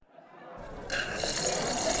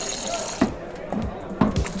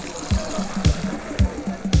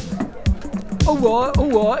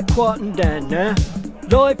Alright, quieten down now.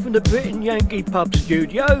 Live from the Britain Yankee Pub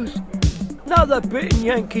Studios. Another Britain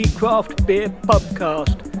Yankee craft beer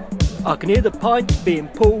pubcast. I can hear the pints being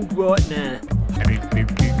pulled right now.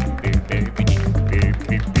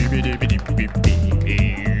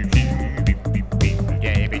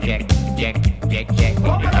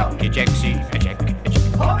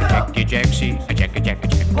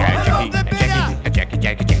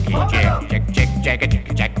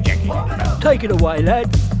 Take it away, lad.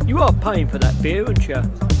 You are paying for that beer, aren't you?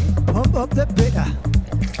 Pump up the bitter.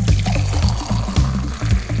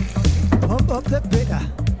 Pump up the bitter.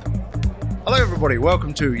 Hello everybody,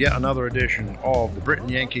 welcome to yet another edition of the Britain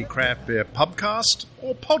Yankee Craft Beer Pubcast,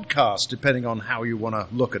 or podcast, depending on how you want to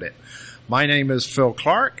look at it. My name is Phil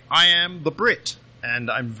Clark, I am the Brit, and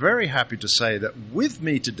I'm very happy to say that with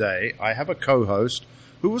me today I have a co-host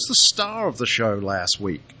who was the star of the show last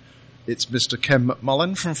week. It's Mr. Ken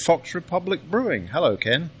McMullen from Fox Republic Brewing. Hello,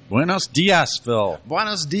 Ken. Buenos dias, Phil.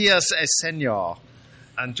 Buenos dias, senor.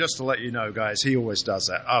 And just to let you know, guys, he always does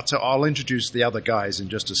that. I'll introduce the other guys in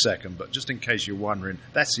just a second, but just in case you're wondering,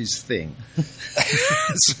 that's his thing.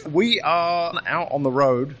 So we are out on the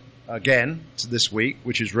road again this week,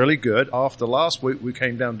 which is really good. After last week, we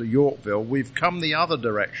came down to Yorkville. We've come the other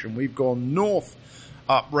direction. We've gone north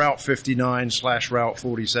up Route 59/Route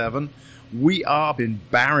 47. We are in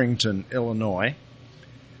Barrington, Illinois.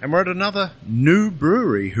 And we're at another new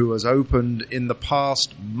brewery who has opened in the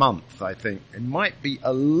past month, I think. It might be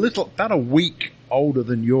about a week older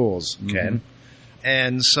than yours, Ken. Mm-hmm.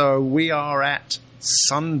 And so we are at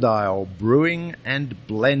Sundial Brewing and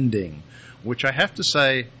Blending, which I have to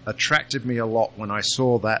say attracted me a lot when I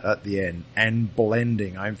saw that at the end. And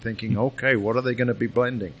blending. I'm thinking, okay, what are they going to be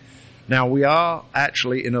blending? Now, we are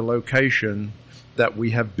actually in a location that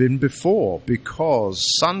we have been before, because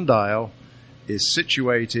Sundial is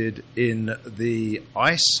situated in the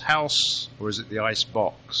Ice House, or is it the Ice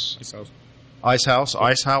Box? Ice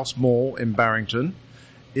House Mall in Barrington,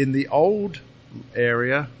 in the old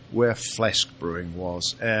area where Flesk Brewing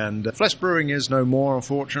was. And Flesk Brewing is no more,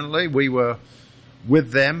 unfortunately. We were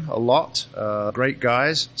with them a lot, great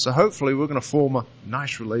guys. So hopefully we're going to form a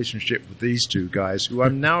nice relationship with these two guys, who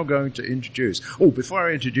I'm now going to introduce. Oh, before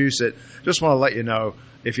I introduce it, just want to let you know,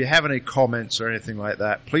 if you have any comments or anything like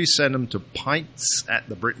that, please send them to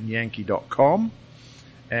pints@thebrittonyankee.com.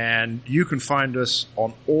 And you can find us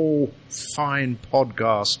on all fine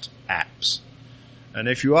podcast apps. And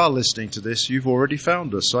if you are listening to this, you've already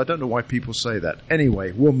found us, so I don't know why people say that.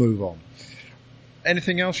 Anyway, we'll move on.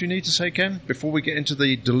 Anything else you need to say, Ken, before we get into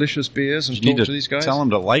the delicious beers and talk to these guys? Tell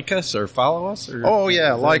them to like us or follow us? Or oh,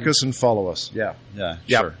 yeah, like us and follow us. Yeah,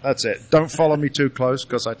 sure. That's it. Don't follow me too close,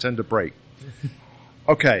 because I tend to break.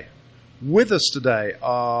 Okay, with us today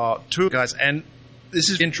are two guys, and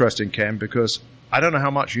this is interesting, Ken, because I don't know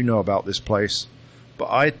how much you know about this place,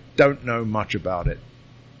 but I don't know much about it,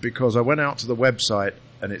 because I went out to the website,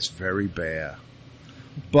 and it's very bare.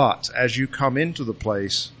 But as you come into the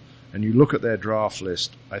place and you look at their draft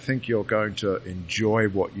list, I think you're going to enjoy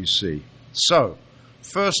what you see. So,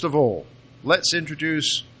 first of all, let's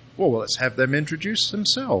have them introduce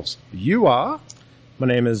themselves. You are? My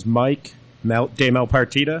name is Mike de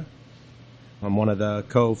Malpartida. I'm one of the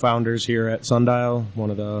co-founders here at Sundial, one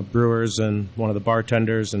of the brewers and one of the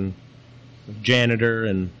bartenders and janitor,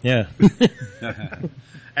 and yeah.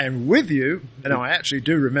 And with you, and I actually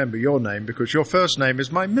do remember your name because your first name is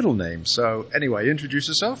my middle name. So anyway, introduce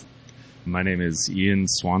yourself. My name is Ian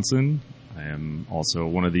Swanson. I am also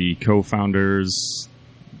one of the co-founders,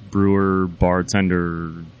 brewer,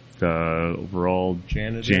 bartender, overall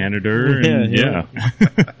janitor. And yeah.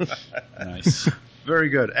 Nice. Very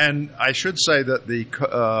good. And I should say that the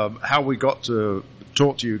how we got to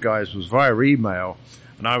talk to you guys was via email,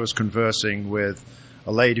 and I was conversing with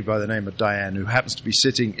a lady by the name of Diane, who happens to be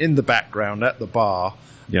sitting in the background at the bar.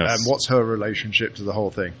 Yes. And what's her relationship to the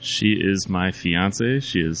whole thing? She is my fiance.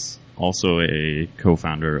 She is also a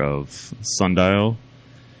co-founder of Sundial.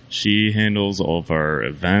 She handles all of our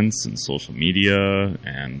events and social media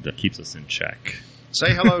and keeps us in check.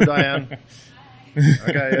 Say hello, Diane.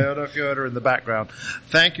 Okay, I don't know if you heard her in the background.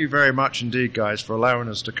 Thank you very much indeed, guys, for allowing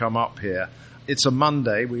us to come up here. It's a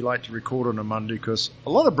Monday. We like to record on a Monday because a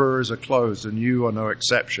lot of breweries are closed, and you are no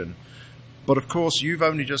exception. But, of course, you've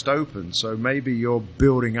only just opened, so maybe you're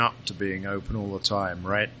building up to being open all the time,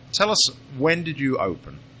 right? Tell us, when did you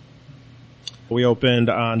open? We opened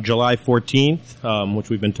on July 14th, which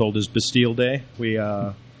we've been told is Bastille Day. We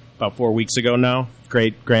about 4 weeks ago now.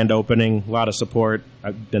 Great grand opening, a lot of support.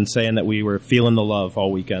 I've been saying that we were feeling the love all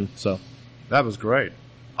weekend. So that was great.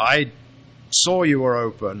 I saw you were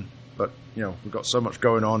open, but we've got so much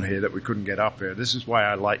going on here that we couldn't get up here. This is why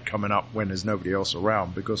I like coming up when there's nobody else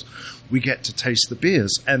around, because we get to taste the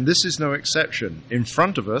beers, and this is no exception. In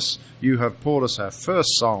front of us, you have poured us our first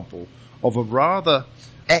sample of a rather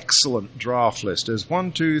excellent draft list. There's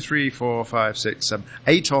 1, 2, 3, 4, 5, 6, 7,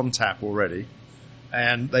 8 on tap already,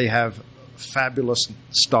 and they have fabulous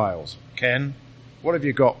styles. Ken, what have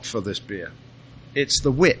you got for this beer? It's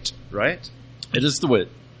the Wit, right? It is the Wit.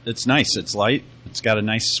 It's nice. It's light. It's got a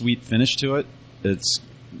nice sweet finish to it. It's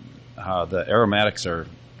the aromatics are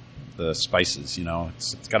the spices.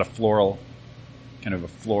 It's got a floral, kind of a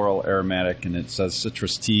floral aromatic, and it says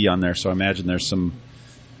citrus tea on there. So I imagine there's some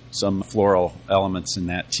floral elements in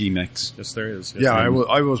that tea mix. Yes, there is. Yes, Yeah,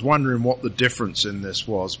 I was wondering what the difference in this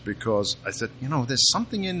was, because I said, there's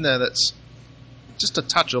something in there that's just a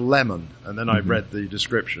touch of lemon, and then I read the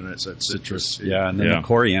description, and it said citrus. Yeah, and then the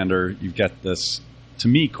coriander, you've got this. To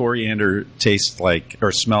me, coriander tastes like,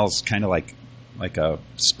 or smells kind of like a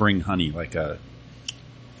spring honey, like a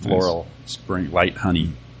floral spring light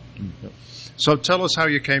honey. So tell us how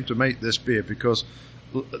you came to make this beer, because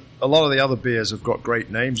a lot of the other beers have got great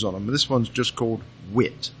names on them. This one's just called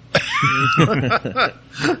Wit.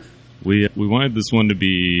 We wanted this one to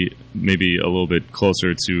be maybe a little bit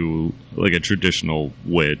closer to like a traditional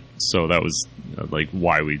wit, so that was like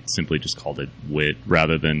why we simply just called it Wit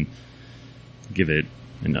rather than give it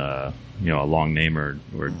a long name or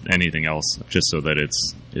anything else, just so that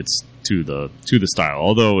it's to the style.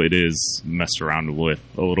 Although it is messed around with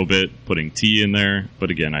a little bit, putting tea in there, but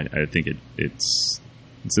again, I think it's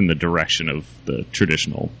in the direction of the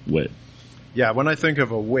traditional wit. Yeah, when I think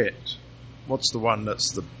of a Wit, what's the one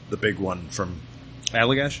that's the big one from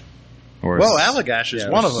Allagash? Allagash is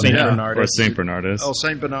one of them. St. Yeah. Bernardus. Or St. Bernardus. Oh,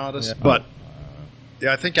 St. Bernardus. Yeah. But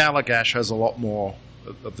I think Allagash has a lot more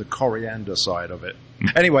of the coriander side of it.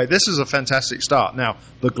 Anyway, this is a fantastic start. Now,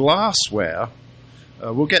 the glassware,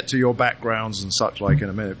 we'll get to your backgrounds and such like in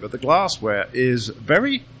a minute, but the glassware is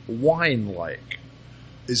very wine-like.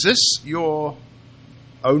 Is this your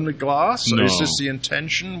only glass? No. Or is this the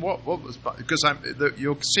intention? What was, because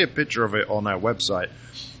you'll see a picture of it on our website,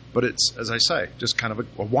 but it's, as I say, just kind of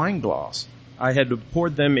a wine glass. I had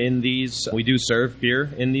poured them in these. We do serve beer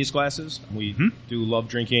in these glasses. We do love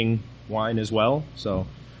drinking wine as well, so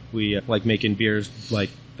we like making beers like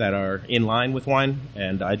that are in line with wine,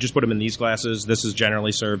 and I just put them in these glasses. This is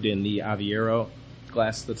generally served in the Aviero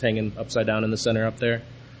glass that's hanging upside down in the center up there,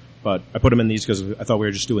 but I put them in these because I thought we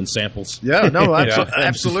were just doing samples. Yeah, no,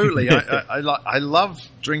 absolutely. I love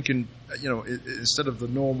drinking, instead of the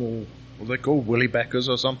normal, what are they called, Willy Beckers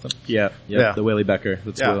or something? Yeah, the Willy Becker.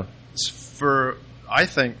 That's cool. I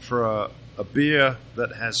think for a beer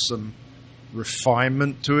that has some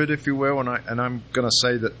refinement to it, if you will, and I'm going to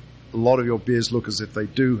say that a lot of your beers look as if they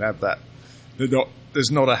do have that.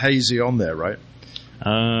 There's not a hazy on there, right?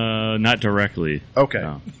 Not directly. Okay.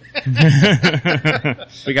 No.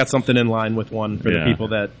 We got something in line with one for the people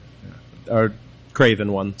that are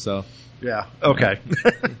craving one. So yeah, okay.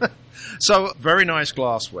 So very nice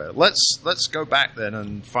glassware. Let's go back then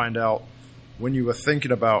and find out when you were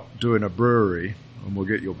thinking about doing a brewery, and we'll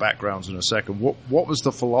get your backgrounds in a second. What was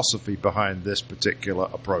the philosophy behind this particular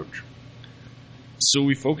approach? So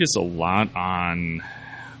we focus a lot on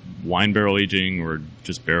wine barrel aging or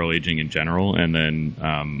just barrel aging in general, and then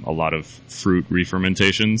a lot of fruit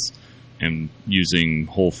re-fermentations and using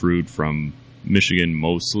whole fruit from Michigan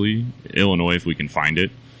mostly, Illinois if we can find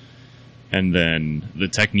it. And then the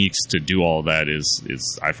techniques to do all that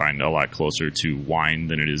is I find a lot closer to wine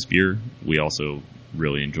than it is beer. We also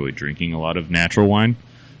really enjoy drinking a lot of natural wine.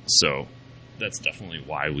 So that's definitely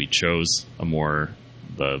why we chose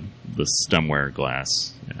the stemware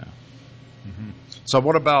glass. Yeah. Mm-hmm. So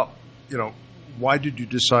what about, why did you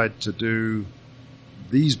decide to do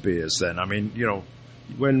these beers then? I mean,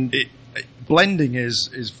 when blending is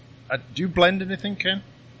do you blend anything, Ken?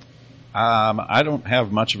 I don't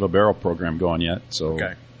have much of a barrel program going yet, so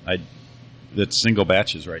okay. It's single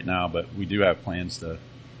batches right now, but we do have plans to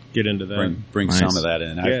get into that. Bring nice. some of that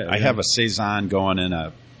in. I have a Saison going in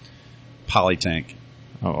a poly tank.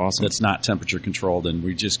 Oh, awesome! That's not temperature controlled, and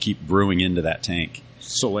we just keep brewing into that tank.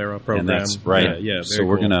 Solera program, and that's right. Yeah. So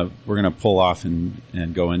we're gonna pull off and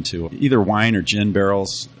go into either wine or gin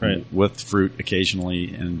barrels with fruit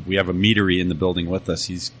occasionally, and we have a meadery in the building with us.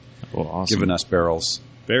 He's awesome. giving us barrels.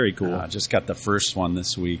 Very cool. Just got the first one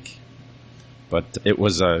this week, but it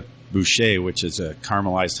was a Boucher, which is a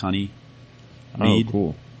caramelized honey mead. Oh,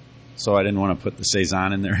 cool. So I didn't want to put the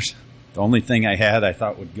Saison in there. The only thing I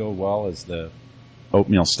thought would go well is the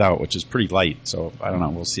oatmeal stout, which is pretty light. So I don't know.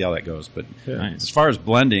 We'll see how that goes. But nice. As far as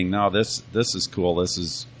blending, no, this is cool. This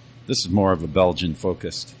is more of a Belgian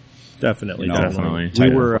focused. Definitely, You know, definitely.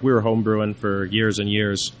 tighter. We were home brewing for years and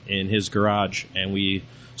years in his garage, and we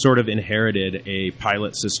sort of inherited a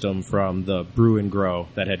pilot system from the Brew and Grow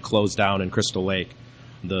that had closed down in Crystal Lake.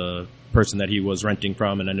 The person that he was renting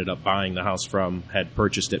from and ended up buying the house from had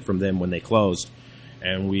purchased it from them when they closed.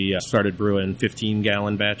 And we started brewing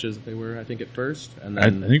 15-gallon batches. They were, I think, at first. And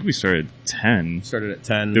then I think we started 10. Started at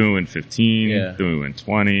 10. Then we went 15. Yeah. Then we went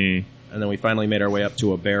 20. And then we finally made our way up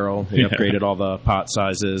to a barrel. We upgraded all the pot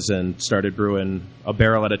sizes and started brewing a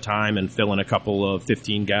barrel at a time and filling a couple of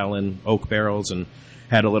 15-gallon oak barrels, and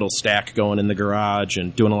had a little stack going in the garage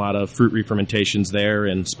and doing a lot of fruit re-fermentations there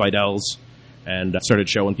and Spidels, and started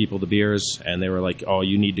showing people the beers, and they were like, oh,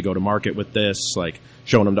 you need to go to market with this, like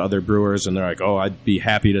showing them to other brewers, and they're like, oh, I'd be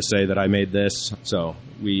happy to say that I made this. So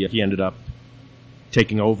he ended up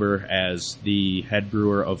taking over as the head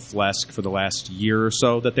brewer of Flesk for the last year or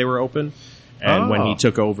so that they were open. And when he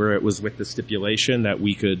took over, it was with the stipulation that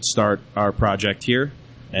we could start our project here.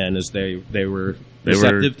 And as they were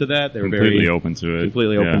receptive to that, they were completely very open to it.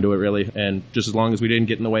 Completely open to it, really. And just as long as we didn't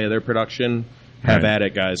get in the way of their production, have Right. at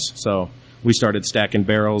it, guys. So we started stacking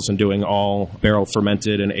barrels and doing all barrel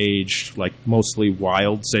fermented and aged, like mostly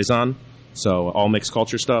wild Saison. So all mixed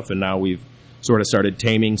culture stuff. And now we've sort of started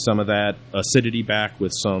taming some of that acidity back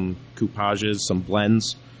with some coupages, some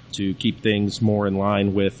blends, to keep things more in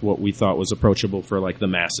line with what we thought was approachable for like the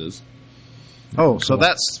masses. Oh, so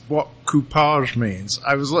that's what coupage means.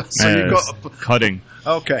 I was so you got cutting.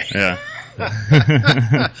 okay. Yeah.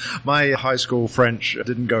 My high school French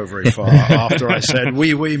didn't go very far after I said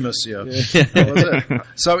oui, oui, monsieur. That was it.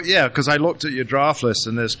 So yeah, because I looked at your draft list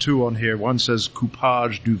and there's two on here. One says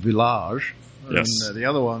coupage du village, and Yes. the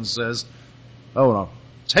other one says, oh no,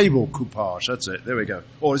 table coupage. That's it. There we go.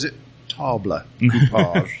 Or is it table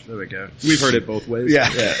coupage? There we go. We've heard it both ways.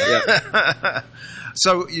 Yeah.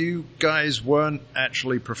 So you guys weren't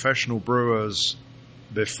actually professional brewers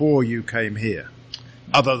before you came here,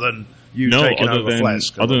 other than you taking over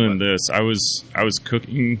Flesk. Other than this, I was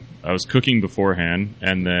cooking beforehand,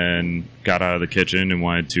 and then got out of the kitchen and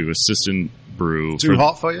wanted to assistant brew. Too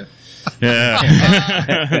hot for you?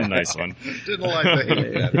 Yeah, nice one. Didn't like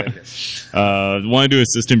the heat. Wanted to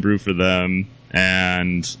assistant brew for them,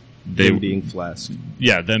 and Them being Flesk.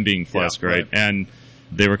 them being Flesk, Yeah, right? right. And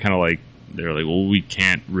they were kind of like, well, we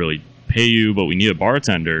can't really pay you, but we need a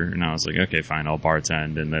bartender. And I was like, okay, fine, I'll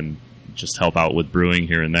bartend and then just help out with brewing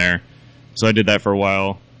here and there. So I did that for a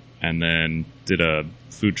while, and then did a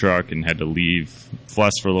food truck and had to leave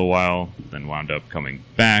Flesk for a little while, then wound up coming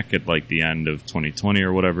back at like the end of 2020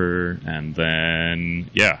 or whatever. And then,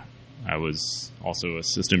 I was also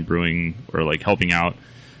assistant brewing, or like helping out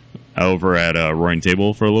over at Roaring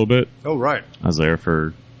Table for a little bit. Oh, right. I was there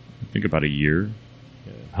for, I think, about a year,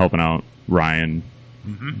 helping out Ryan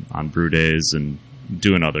on brew days and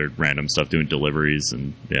doing other random stuff, doing deliveries,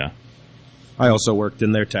 and I also worked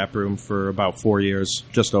in their tap room for about 4 years,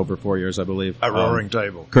 just over 4 years, I believe. At Roaring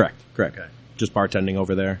Table. Correct. Okay. Just bartending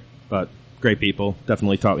over there. But great people.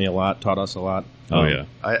 Definitely taught me a lot, taught us a lot. oh yeah.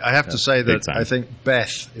 I have to say big that time. I think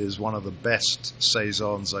Beth is one of the best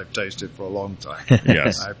Saisons I've tasted for a long time.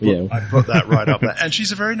 Yes. I Yeah. put that right up there. And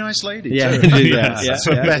she's a very nice lady, Yeah, too. yeah,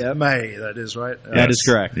 So yeah, Beth yeah. May, that is, right? That is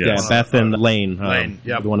correct. Yes. Yeah, Beth and Lane. Lane,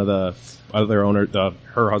 yep. One of the other owner,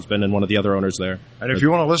 her husband and one of the other owners there. And if you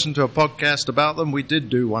want to listen to a podcast about them, we did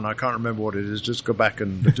do one. I can't remember what it is. Just go back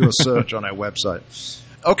and do a search on our website.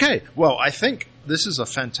 Okay, well, I think this is a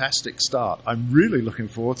fantastic start. I'm really looking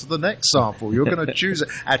forward to the next sample. You're going to choose it.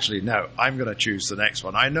 Actually, no, I'm going to choose the next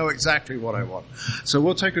one. I know exactly what I want. So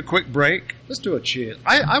we'll take a quick break. Let's do a cheers.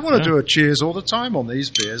 I want to do a cheers all the time on these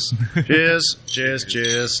beers. Cheers, cheers,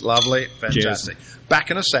 cheers. Lovely, fantastic.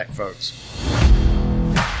 Back in a sec, folks.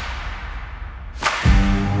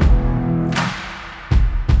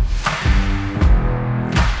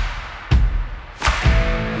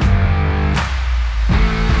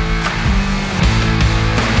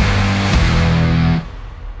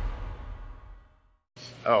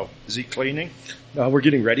 Oh, is he cleaning? We're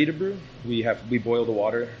getting ready to brew. We boil the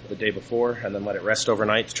water the day before and then let it rest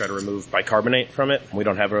overnight to try to remove bicarbonate from it. We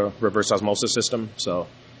don't have a reverse osmosis system, so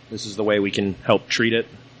this is the way we can help treat it,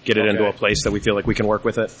 get it into a place that we feel like we can work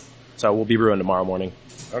with it. So we'll be brewing tomorrow morning.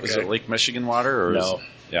 Okay. Is it Lake Michigan water? Or No. Is,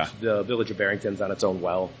 yeah. The Village of Barrington's on its own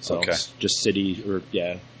well, so Okay. it's just city or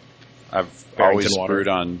I've Barrington always water. brewed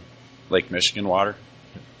on Lake Michigan water.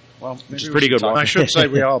 Well, which is pretty good. I should say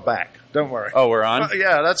we are back. Don't worry. Oh, we're on?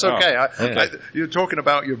 Yeah, that's okay. okay. You're talking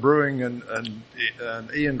about your brewing, and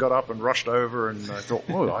Ian got up and rushed over, and I thought,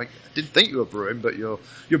 I didn't think you were brewing, but you're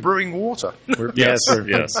brewing water. Yes,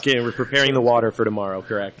 yes. Okay, we're preparing the water for tomorrow,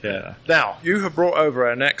 correct? Yeah. Now, you have brought over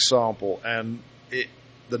our next sample, and it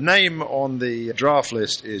The name on the draft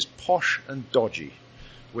list is Posh and Dodgy,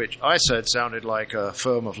 which I said sounded like a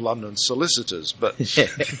firm of London solicitors, but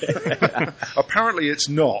apparently it's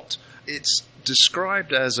not. It's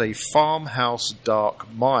described as a farmhouse dark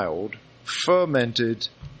mild, fermented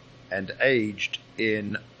and aged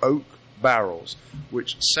in oak barrels,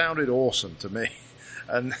 which sounded awesome to me.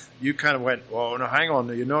 And you kind of went, well, no, hang on,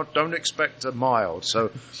 don't expect a mild. So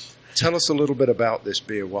tell us a little bit about this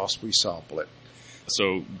beer whilst we sample it.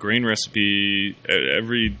 So grain recipe,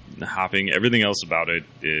 every hopping, everything else about it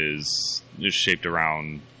is shaped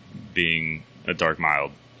around being a dark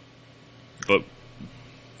mild. But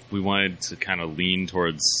we wanted to kind of lean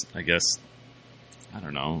towards, I guess, I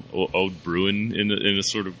don't know, old brewing in a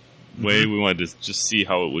sort of way. We wanted to just see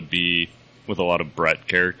how it would be with a lot of Brett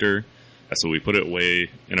character. So we put it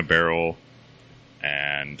away in a barrel.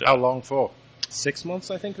 And how long for? 6 months,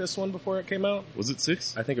 I think, this one before it came out. Was it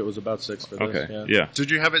 6? I think it was about 6 for this. Okay, yeah. Did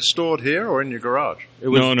you have it stored here or in your garage? It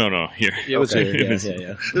was, no. Here. It was here,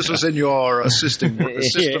 yeah. This was in your assistant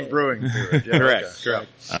brewing period. Yeah, Correct.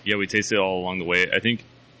 Yeah, we tasted it all along the way. I think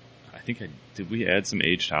did we add some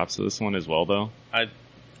aged hops to this one as well, though? I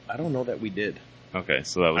don't know that we did. Okay,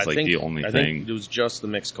 so that was the only I thing. think it was just the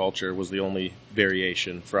mixed culture was the only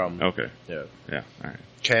variation from. Okay. Yeah. Yeah, all right.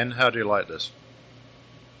 Ken, how do you like this?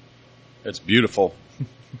 It's beautiful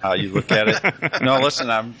how you look at it. No,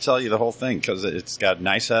 listen, I'm telling you the whole thing because it's got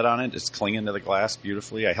nice head on it. It's clinging to the glass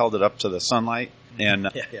beautifully. I held it up to the sunlight,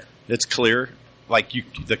 and it's clear.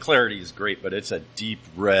 The clarity is great, but it's a deep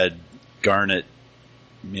red garnet,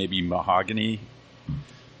 maybe mahogany,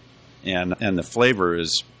 and the flavor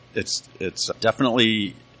is it's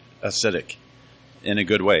definitely acidic in a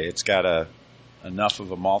good way. It's got enough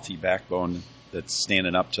of a malty backbone that's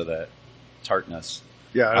standing up to that tartness.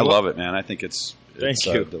 Yeah, I love it, man. I think it's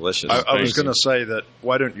delicious. I was going to say that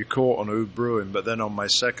why don't you call it on Oud Brewing, but then on my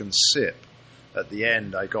second sip at the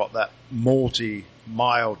end, I got that malty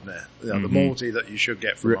mildness, the malty that you should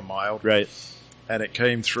get from a mild. Right. And it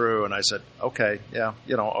came through, and I said, okay, yeah,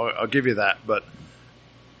 I'll give you that, but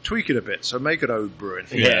tweak it a bit, so make it Oud Brewing.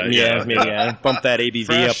 Yeah, maybe bump that ABV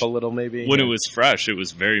Fresh. up a little, maybe. When it was fresh, it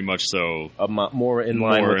was very much so more in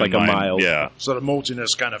line with like a mild. Yeah, So the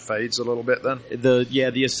maltiness kind of fades a little bit then?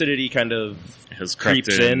 The acidity kind of has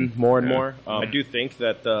creeps in more and more. I do think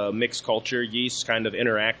that the mixed culture yeast kind of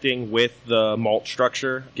interacting with the malt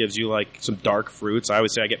structure gives you like some dark fruits. I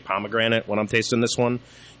always say I get pomegranate when I'm tasting this one.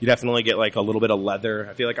 You definitely get like a little bit of leather.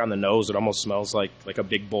 I feel like on the nose it almost smells like a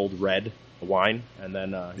big bold red wine, and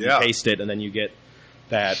then you taste it, and then you get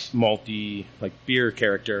that malty like beer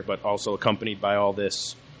character, but also accompanied by all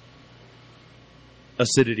this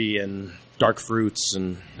acidity and dark fruits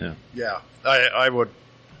and I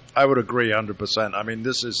would agree 100%. I mean,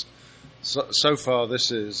 this is so far this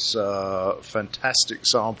is fantastic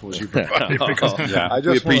samples you provided because I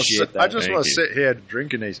just want to sit here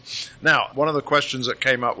drinking these. Now, one of the questions that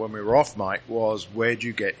came up when we were off mic was, where do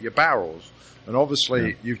you get your barrels? And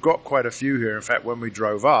obviously, you've got quite a few here. In fact, when we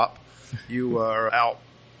drove up, you were out.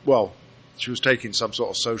 Well, she was taking some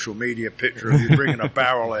sort of social media picture of you bringing a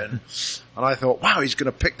barrel in, and I thought, wow, he's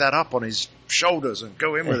going to pick that up on his shoulders and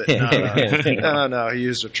go in with it. No, he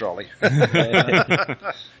used a trolley.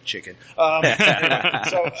 Chicken.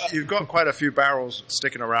 So you've got quite a few barrels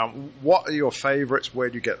sticking around. What are your favorites? Where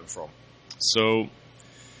do you get them from? So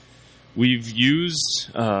we've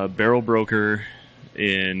used Barrel Broker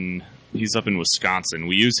he's up in Wisconsin.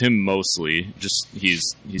 We use him mostly. Just he's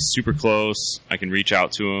super close. I can reach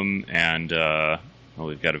out to him, and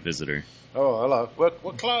we've got a visitor. Oh, hello.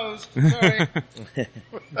 We're closed. Sorry.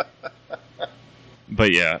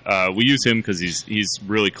 But yeah, we use him because he's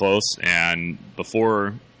really close. And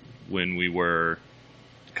before, when we were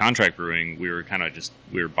contract brewing, we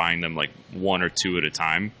were buying them like one or two at a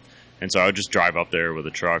time. And so I would just drive up there with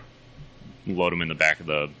a truck, load them in the back of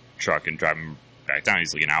the truck, and drive them back down.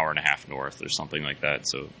 He's like an hour and a half north or something like that.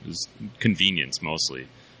 So it was convenience mostly.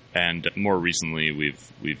 And more recently,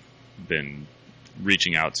 we've been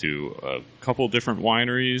reaching out to a couple different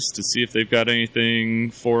wineries to see if they've got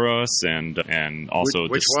anything for us, and also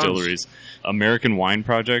which distilleries. ones? American Wine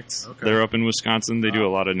Project. Okay. They're up in Wisconsin. They do a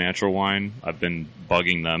lot of natural wine. I've been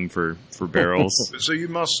bugging them for barrels. So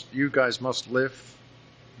you guys must live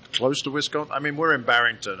close to Wisconsin. I mean, we're in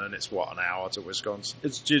Barrington, and it's an hour to Wisconsin.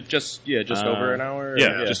 it's just over an hour.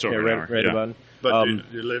 Just over an hour. Right Yeah. about. But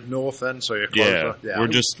you live north then, so you're closer. Yeah,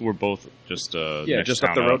 we're both just next just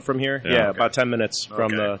up town the road from here. Yeah, Yeah, about 10 minutes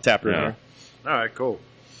from the tap room. Yeah. Here. All right, cool.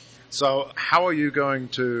 So how are you going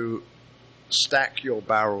to stack your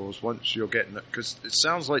barrels once you're getting it? Because it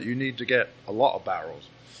sounds like you need to get a lot of barrels.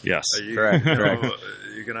 Yes. Are you, Correct, correct.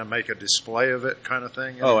 You're going to make a display of it, kind of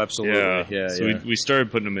thing. Oh, absolutely. Yeah. So we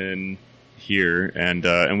started putting them in here,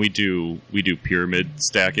 and we do pyramid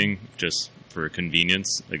stacking just for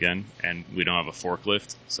convenience again, and we don't have a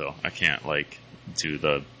forklift, so I can't do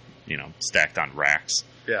the stacked on racks.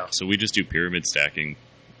 Yeah. So we just do pyramid stacking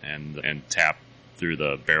and tap through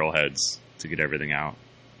the barrel heads to get everything out.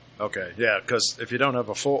 Okay, yeah, because if you don't have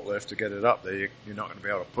a forklift to get it up there, you're not going to be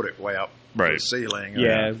able to put it way up to the ceiling.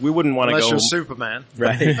 Yeah, we wouldn't want to go... Unless you're Superman.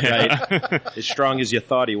 Right. As strong as you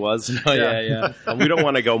thought he was. Yeah. And we don't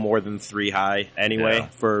want to go more than 3 high anyway. Yeah.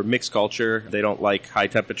 For mixed culture, they don't like high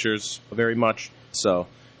temperatures very much. So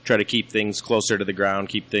try to keep things closer to the ground,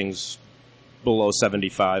 keep things below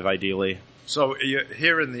 75 ideally. So you're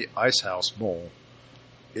here in the Ice House Mall.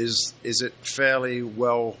 Is it fairly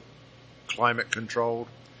well climate controlled?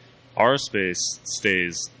 Our space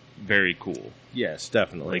stays very cool. Yes,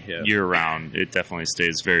 definitely. Year round, it definitely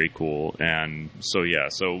stays very cool. And so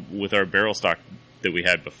with our barrel stock that we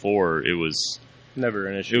had before, it was never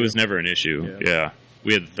an issue. It was never an issue. Yeah.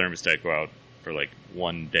 We had the thermostat go out for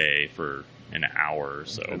 1 day for an hour or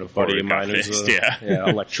so. And a buddy of mine is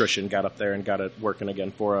electrician, got up there and got it working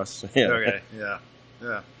again for us. Okay,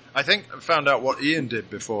 yeah. I think I found out what Ian did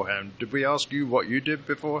beforehand. Did we ask you what you did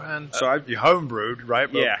beforehand? So you homebrewed,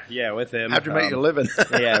 right? But yeah, with him. How'd you make your living?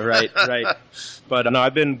 Yeah, right. But no,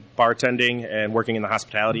 I've been bartending and working in the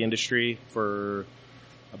hospitality industry for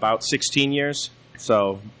about 16 years.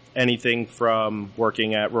 So anything from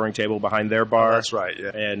working at Roaring Table behind their bar. That's right, yeah.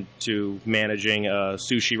 And to managing a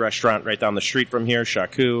sushi restaurant right down the street from here,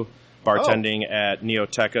 Shaku. Bartending at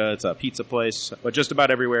Neoteca. It's a pizza place. But just about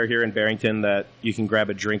everywhere here in Barrington that you can grab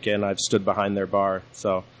a drink in, I've stood behind their bar.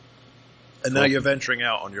 So, and now you're venturing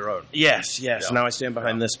out on your own. Yes. Yeah. Now I stand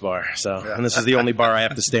behind this bar. So, and this is the only bar I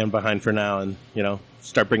have to stand behind for now, and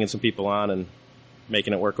start bringing some people on and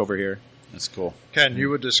making it work over here. That's cool. Ken, you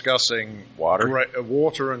were discussing water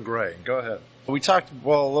and grain. Go ahead. We talked a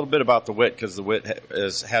little bit about the wit because the wit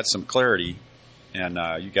has had some clarity, and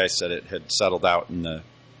you guys said it had settled out in the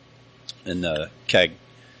keg.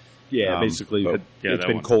 Yeah, basically it's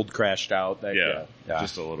been cold crashed out.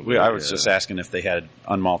 Just a little bit. I was just asking if they had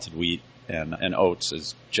unmalted wheat and oats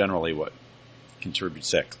is generally what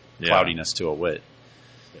contributes that cloudiness to a wit.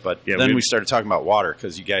 But then we started talking about water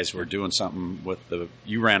because you guys were doing something with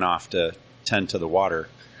you ran off to tend to the water.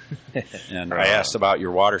 And I asked about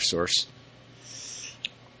your water source.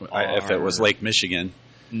 If it was Lake Michigan.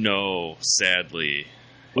 No, sadly.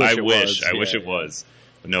 I wish it was.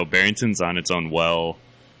 But no, Barrington's on its own well,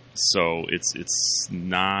 so it's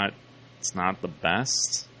not the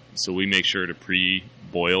best. So we make sure to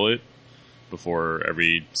pre-boil it before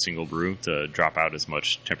every single brew to drop out as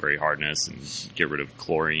much temporary hardness and get rid of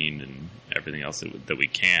chlorine and everything else that we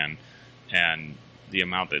can. And the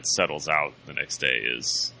amount that settles out the next day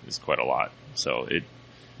is quite a lot. So it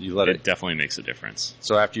definitely makes a difference.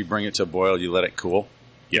 So after you bring it to a boil, you let it cool?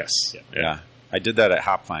 Yes. Yeah. I did that at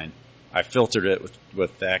Hopfine. I filtered it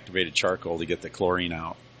with the activated charcoal to get the chlorine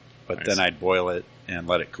out, but then I'd boil it and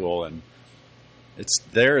let it cool. And it's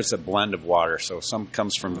a blend of water. So some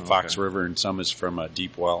comes from the Fox River and some is from a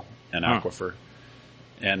deep well, an aquifer.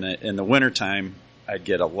 And in the wintertime, I'd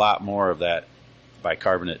get a lot more of that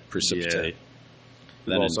bicarbonate precipitate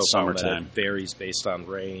than in summertime. It varies based on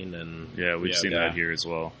rain. And we've seen that here as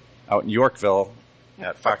well. Out in Yorkville,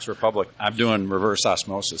 at Fox Republic, I'm doing reverse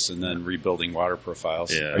osmosis and then rebuilding water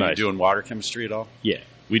profiles. Yeah. Are you doing water chemistry at all? Yeah,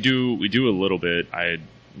 we do a little bit.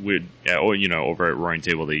 Over at Roaring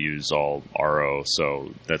Table they use all RO,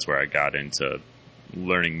 so that's where I got into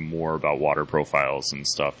learning more about water profiles and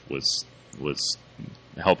stuff. Was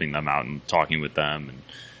helping them out and talking with them and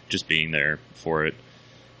just being there for it.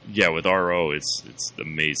 Yeah, with RO, it's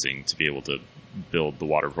amazing to be able to build the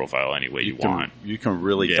water profile any way you want. You can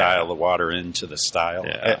really dial the water into the style.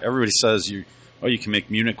 Yeah. Everybody says you can make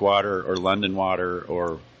Munich water or London water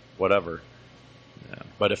or whatever. Yeah.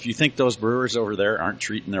 But if you think those brewers over there aren't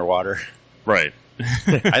treating their water, right?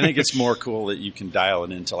 I think it's more cool that you can dial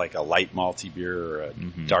it into like a light malty beer or a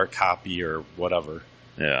dark hoppy or whatever.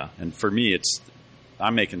 Yeah. And for me,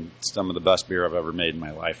 I'm making some of the best beer I've ever made in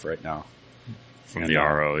my life right now. From the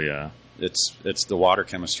RO, yeah. It's the water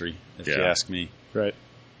chemistry, if you ask me. Right.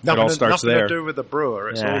 Nothing, it all starts there. Nothing to do with the brewer.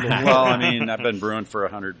 It's all the well, I mean, I've been brewing for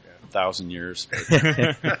 100,000 years.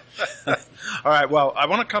 All right. Well, I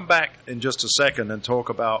want to come back in just a second and talk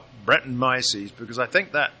about Brettanomyces because I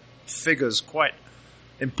think that figures quite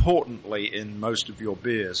importantly in most of your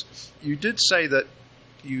beers. You did say that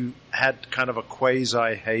you had kind of a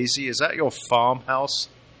quasi-hazy. Is that your farmhouse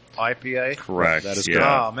IPA. Correct. That is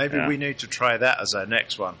yeah. Maybe Yeah. we need to try that as our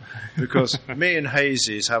next one, because me and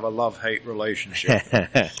hazies have a love-hate relationship.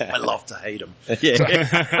 I love to hate them.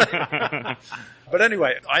 But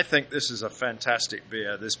anyway, I think this is a fantastic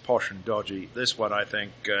beer, this Posh and Dodgy. This one, I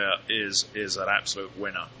think, is an absolute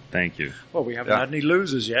winner. Thank you. Well, we haven't had any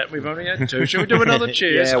losers yet. We've only had 2. Shall we do another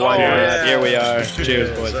cheers? Yeah, why not? yeah. Here we are. Cheers,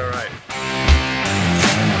 boys. All right.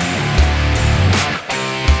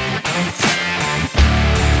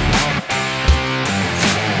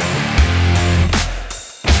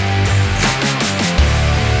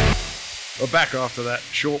 We're back after that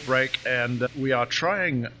short break, and we are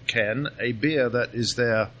trying, Ken, a beer that is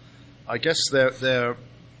their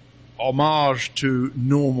homage to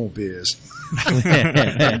normal beers.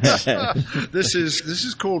 This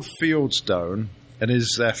is called Fieldstone, and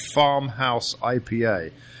is their Farmhouse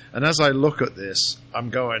IPA. And as I look at this, I'm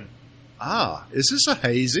going, is this a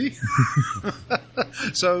hazy?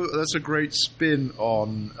 So that's a great spin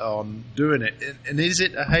on doing it. And is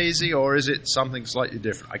it a hazy, or is it something slightly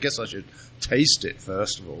different? I guess I should taste it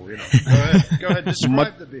first of all. Go ahead,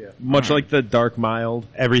 describe the beer. Much like the dark mild,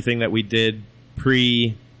 everything that we did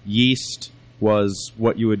pre-yeast was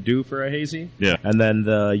what you would do for a hazy. Yeah. And then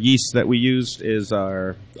the yeast that we used is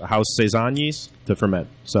our house Saison yeast to ferment.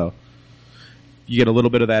 So you get a little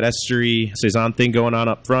bit of that estery Saison thing going on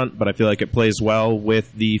up front, but I feel like it plays well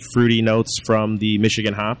with the fruity notes from the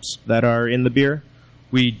Michigan hops that are in the beer.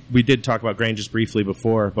 We did talk about grain just briefly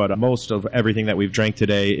before, but most of everything that we've drank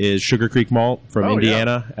today is Sugar Creek malt from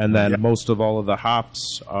Indiana, and then most of all of the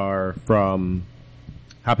hops are from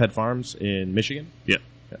Hophead Farms in Michigan. Yeah.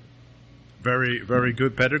 Very, very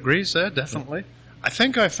good pedigrees there, definitely. I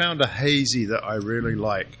think I found a hazy that I really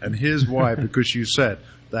like, and here's why. Because you said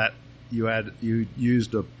that you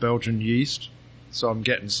used a Belgian yeast, so I'm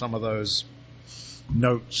getting some of those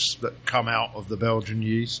notes that come out of the Belgian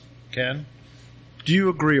yeast. Ken, do you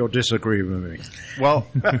agree or disagree with me? Well,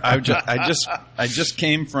 I just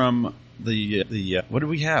came from the what do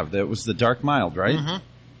we have? That was the dark mild, right?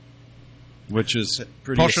 Mm-hmm. Which is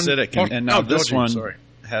pretty acidic, and now this Dodgy, one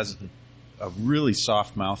has a really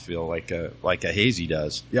soft mouthfeel, like a hazy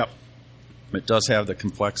does. Yep. It does have the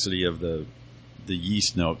complexity of the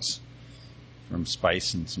yeast notes from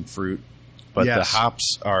spice and some fruit, but the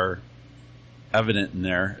hops are evident in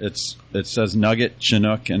there. It says Nugget,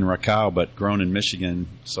 Chinook, and Rakow, but grown in Michigan,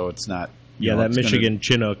 so it's not. That Michigan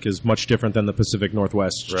Chinook is much different than the Pacific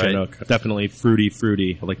Northwest Chinook. Definitely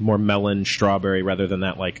fruity, like more melon, strawberry, rather than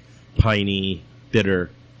that like piney, bitter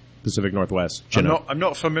Pacific Northwest Chinook. I'm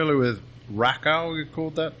not familiar with Rakow. You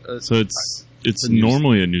called that? So it's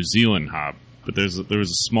normally a New Zealand hop, but there was a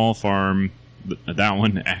small farm. That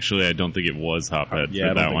one, actually, I don't think it was Hophead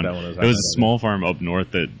for that one. It was a small farm up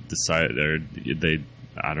north that decided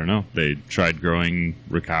they tried growing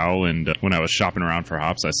Rakow, and when I was shopping around for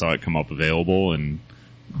hops, I saw it come up available and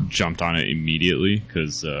jumped on it immediately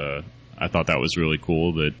because I thought that was really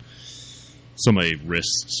cool that somebody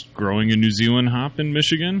risked growing a New Zealand hop in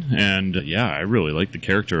Michigan, and I really like the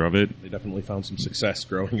character of it. They definitely found some success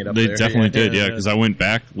growing it up there. They definitely did, because I went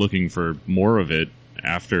back looking for more of it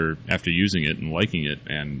after using it and liking it,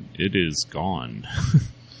 and it is gone.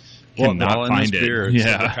 Cannot find it. Beer,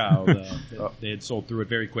 they had sold through it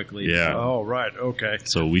very quickly. Yeah. Oh, right. Okay.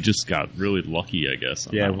 So we just got really lucky, I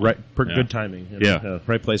guess. Right. Good timing.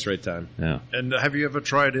 Right place, right time. Yeah. And have you ever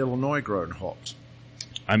tried Illinois grown hops?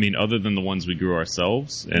 I mean, other than the ones we grew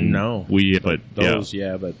ourselves, and no, but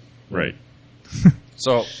right.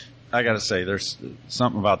 So I got to say, there's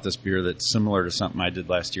something about this beer that's similar to something I did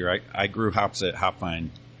last year. I grew hops at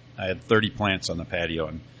Hopvine. I had 30 plants on the patio,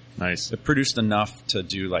 and nice. It produced enough to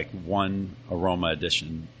do like one aroma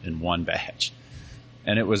addition in one batch,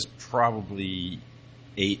 and it was probably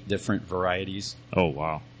 8 different varieties. Oh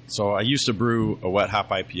wow! So I used to brew a wet hop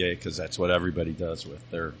IPA because that's what everybody does with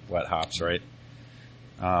their wet hops, right?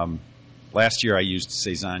 Last year I used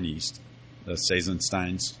Saison yeast, the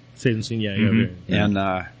Saisonsteins.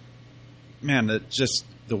 And man, just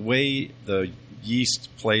the way the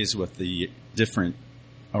yeast plays with the different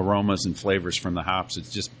aromas and flavors from the hops,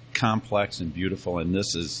 it's just complex and beautiful. And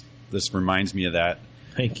this reminds me of that.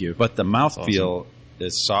 Thank you. But the mouthfeel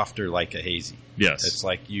is softer, like a hazy. Yes, it's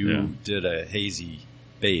like you did a hazy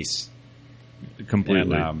base.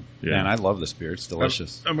 Completely. And I love this beer. It's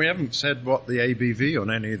delicious. And we haven't said what the ABV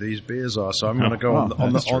on any of these beers are, so I'm going to go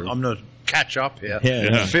I'm going to catch up here.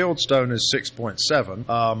 Fieldstone is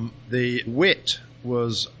 6.7. The wit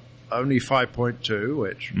was only 5.2,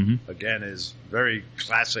 which again is very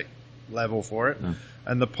classic level for it.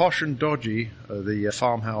 And the Posh and Dodgy, the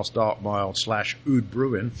Farmhouse Dark Mild / Oud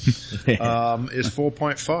Brewing, is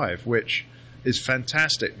 4.5, which is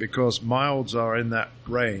fantastic because milds are in that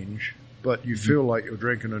range, but you feel like you're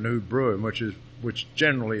drinking a new Brewing, which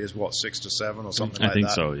generally is what, 6 to 7 or something like that. I think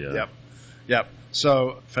so, yeah. Yep.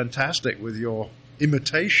 So fantastic with your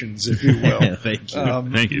imitations, if you will. Thank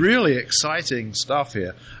you. Thank you. Really exciting stuff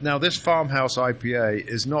here. Now, this Farmhouse IPA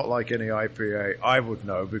is not like any IPA I would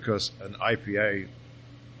know, because an IPA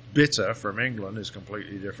bitter from England is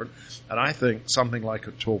completely different. And I think something like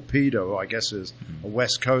a Torpedo, I guess, is a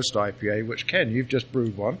West Coast IPA, which, Ken, you've just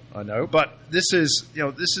brewed one, I know. But this is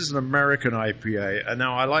an American IPA. And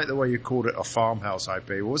now I like the way you called it a Farmhouse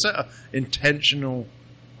IPA. Was that intentional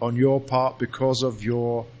on your part because of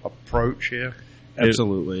your approach here?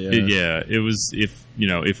 Absolutely. It was,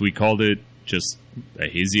 if we called it just a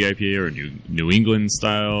hazy IPA or New England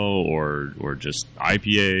style or just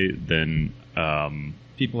IPA, then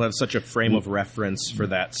people have such a frame of reference for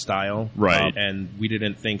that style. Right. And we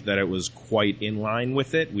didn't think that it was quite in line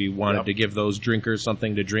with it. We wanted to give those drinkers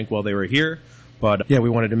something to drink while they were here. But we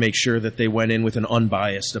wanted to make sure that they went in with an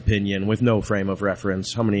unbiased opinion, with no frame of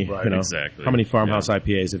reference. How many, exactly. How many farmhouse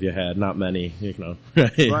IPAs have you had? Not many,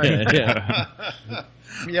 Right. Yeah.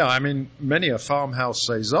 Yeah, I mean, many a farmhouse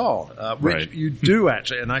saison, which you do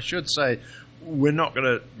actually, and I should say, we're not going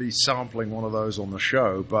to be sampling one of those on the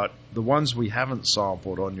show, but the ones we haven't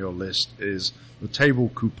sampled on your list is the Table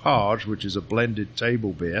Coupage, which is a blended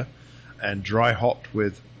table beer, and dry hopped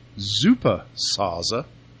with Super Sarza.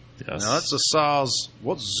 Yes. Now that's a SARS.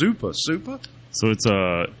 What's Super? Super? So it's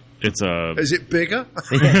a. Is it bigger?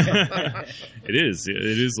 It is. It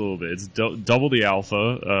is a little bit. It's double the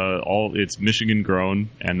alpha. It's Michigan grown,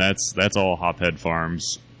 and that's all Hophead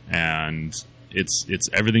Farms, and it's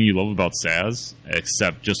everything you love about Saz,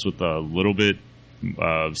 except just with a little bit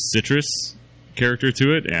of citrus character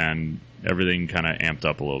to it, and everything kind of amped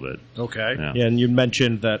up a little bit. Okay. Yeah, and you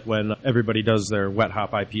mentioned that when everybody does their wet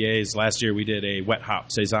hop IPAs, last year we did a wet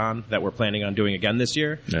hop saison that we're planning on doing again this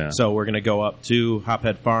year. Yeah. So we're going to go up to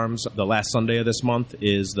Hophead Farms. The last Sunday of this month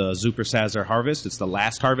is the Super Sazer harvest. It's the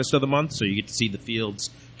last harvest of the month, so you get to see the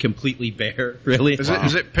fields completely bare, really. Is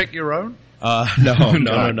it pick your own? No.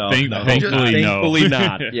 Thankfully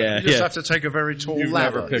not. Yeah, You just have to take a very tall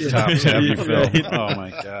ladder. Picked hops, have you, Phil? Oh, my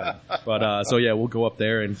God. But, we'll go up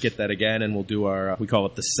there and get that again, and we'll do our, we call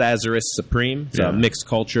it the Sazerist Supreme. It's a mixed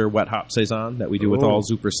culture wet hop saison that we do with all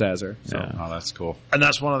Super Sazer. So. Yeah. Oh, that's cool. And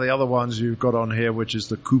that's one of the other ones you've got on here, which is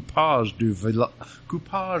the Coupage du Village,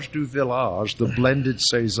 the blended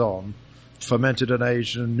saison, fermented and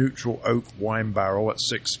aged in a neutral oak wine barrel at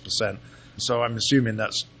 6%. So I'm assuming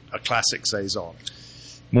that's a classic saison.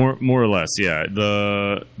 More or less, yeah.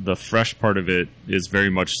 The fresh part of it is very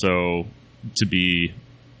much so to be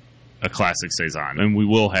a classic saison, and we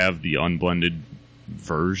will have the unblended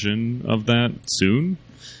version of that soon.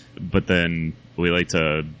 But then we like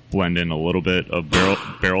to blend in a little bit of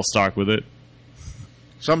barrel stock with it.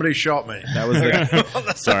 Somebody shot me. That was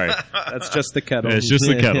the Sorry, that's just the kettle. it's just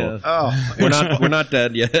the kettle. Oh, We're not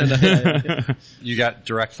dead yet. You got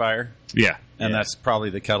direct fire? Yeah, And that's probably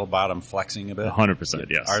the kettle bottom flexing a bit. 100%.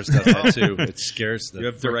 Yes, Ours does that too. It scares the You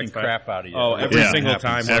have direct freaking fire? crap out of you. Oh, every Yeah. single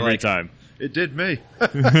time. we're every like, time. it did me.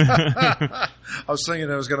 I was thinking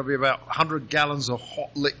there was going to be about 100 gallons of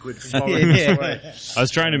hot liquid flowing this way. I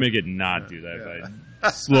was trying to make it not do that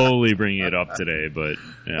by slowly bringing it up today, but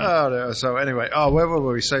yeah. Oh, no. So anyway, where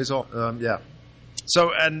were we? Saison. Yeah.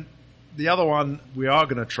 So, and the other one we are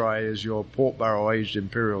going to try is your Port Barrel Aged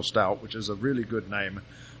Imperial Stout, which is a really good name.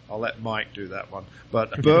 I'll let Mike do that one.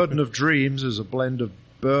 But Burden of Dreams is a blend of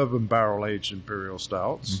bourbon barrel aged imperial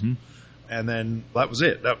stouts. Mm-hmm. And then that was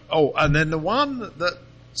it. And then the one that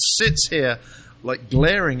sits here like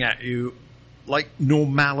glaring at you like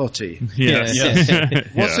normality. Yes.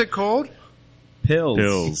 What's Yeah. it called? pills.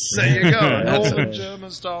 Pills. There you go. That's Northern it.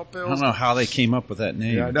 German style I pills. don't know how they came up with that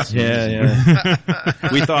name. Yeah, I know. Yeah.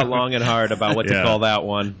 We thought long and hard about what to Yeah. call that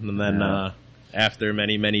one, and then after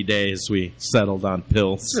many, many days, we settled on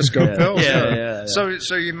pills. Just go pills. Yeah.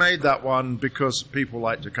 So you made that one because people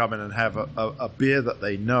like to come in and have a beer that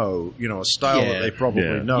they know, a style that they probably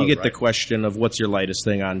Yeah. know. You get the right? question of what's your lightest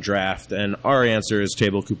thing on draft, and our answer is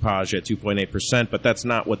Table Coupage at 2.8%, but that's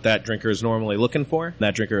not what that drinker is normally looking for.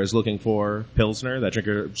 That drinker is looking for Pilsner. That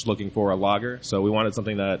drinker is looking for a lager. So we wanted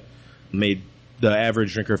something that made the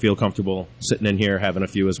average drinker feel comfortable sitting in here having a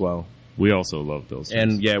few as well. We also love pills.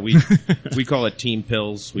 And we call it team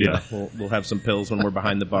pills. Yeah. We'll have some pills when we're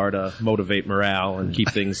behind the bar to motivate morale and keep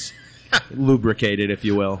things lubricated, if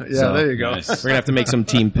you will. Yeah, there you go. Nice. We're gonna have to make some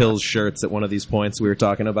team pills shirts at one of these points. We were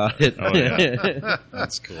talking about it. Oh, yeah.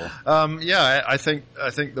 That's cool. I think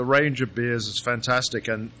the range of beers is fantastic,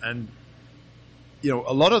 and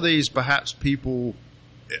a lot of these perhaps people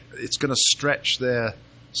it's going to stretch their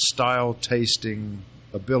style tasting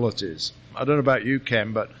abilities. I don't know about you,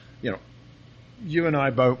 Ken, but you and I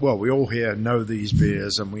both, well, we all here know these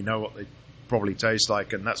beers and we know what they probably taste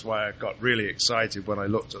like, and that's why I got really excited when I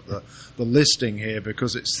looked at the listing here,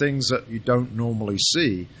 because it's things that you don't normally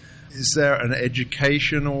see. Is there an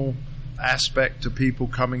educational aspect to people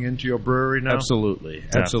coming into your brewery now? Absolutely.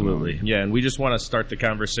 Yeah, and we just want to start the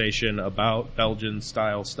conversation about Belgian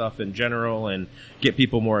style stuff in general and get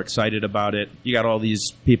people more excited about it. You got all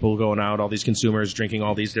these people going out, all these consumers drinking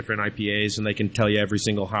all these different IPAs, and they can tell you every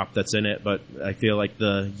single hop that's in it, but I feel like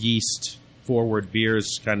the yeast forward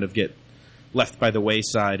beers kind of get left by the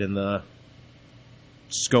wayside in the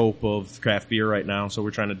scope of craft beer right now, so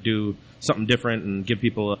we're trying to do something different and give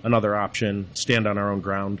people another option, stand on our own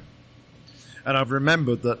ground. And I've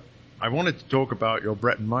remembered that I wanted to talk about your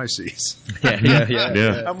Brettanomyces.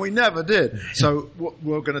 Yeah. And we never did. So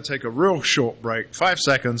we're going to take a real short break, 5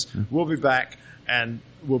 seconds. We'll be back, and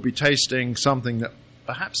we'll be tasting something that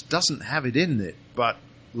perhaps doesn't have it in it, but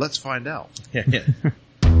let's find out. Yeah.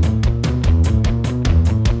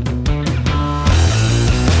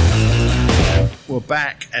 We're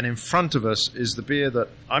back, and in front of us is the beer that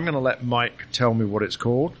I'm going to let Mike tell me what it's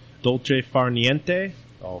called. Dolce Far Niente.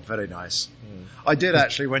 Oh, very nice. I did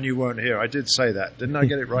actually, when you weren't here, I did say that. Didn't I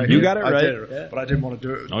get it right? You got it I right. did, Yeah. but I didn't want to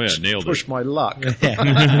do it. Oh, yeah, nailed push it. my luck.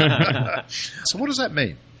 So what does that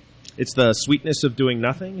mean? It's the sweetness of doing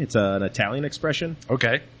nothing. It's an Italian expression.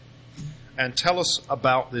 Okay. And tell us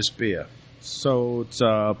about this beer. So it's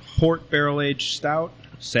a port barrel-aged stout.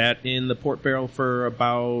 Sat in the port barrel for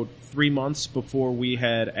about 3 months before we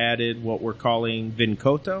had added what we're calling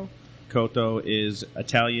Vincotto. Cotto is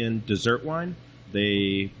Italian dessert wine.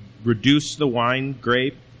 They reduce the wine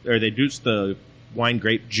grape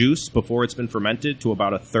juice before it's been fermented to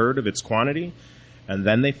about a third of its quantity, and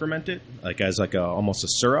then they ferment it as almost a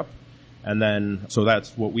syrup. And then, so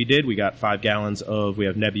that's what we did. We got 5 gallons we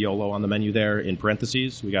have Nebbiolo on the menu there in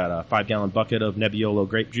parentheses. We got a 5-gallon bucket of Nebbiolo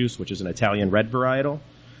grape juice, which is an Italian red varietal.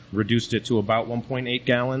 Reduced it to about 1.8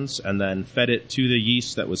 gallons, and then fed it to the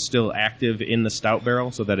yeast that was still active in the stout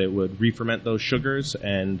barrel so that it would re-ferment those sugars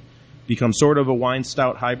and become sort of a wine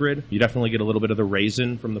stout hybrid. You definitely get a little bit of the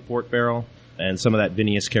raisin from the port barrel and some of that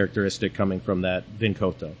vinous characteristic coming from that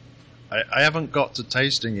Vincotto. I haven't got to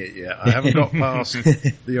tasting it yet. I haven't got past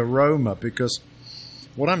the aroma, because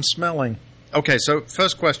what I'm smelling... Okay, so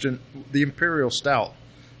first question, the Imperial Stout.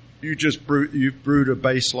 You brewed a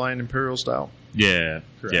baseline Imperial Stout? Yeah,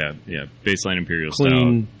 Correct. yeah. Baseline Imperial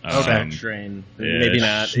Clean Stout. strain. Yeah, Maybe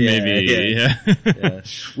not. Maybe, yeah.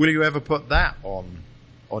 Will you ever put that on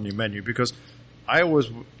your menu? Because I always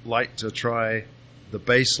like to try the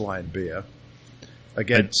baseline beer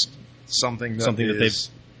against something that they've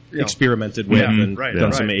experimented with and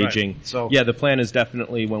done some aging. Right. So, the plan is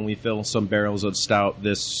definitely when we fill some barrels of stout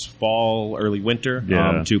this fall, early winter,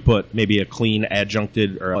 to put maybe a clean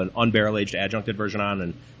adjuncted or an unbarrel-aged adjuncted version on,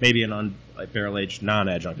 and maybe an unbarrel-aged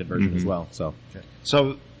non-adjuncted version as well.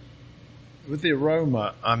 So with the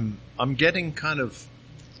aroma, I'm getting kind of,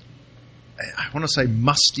 I want to say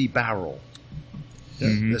musty barrel.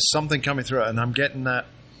 There's something coming through it, and I'm getting that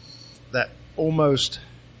almost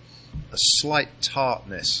a slight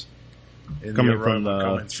tartness in coming the from aroma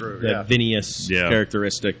coming through. that vinous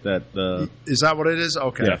characteristic that the... Is that what it is?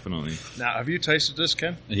 Okay. Definitely. Now, have you tasted this,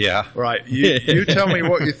 Ken? Yeah. Right. You tell me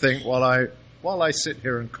what you think while I sit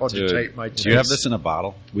here and cogitate my taste. Do you have this in a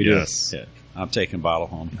bottle? We do. Yeah. I'm taking a bottle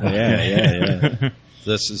home. Yeah.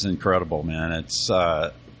 This is incredible, man. It's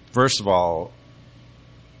first of all,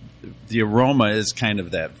 the aroma is kind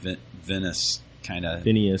of that vinous kind of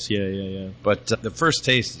Phineas, yeah. But the first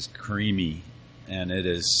taste is creamy, and it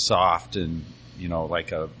is soft and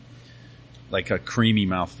like a creamy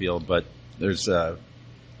mouthfeel. But there's a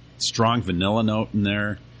strong vanilla note in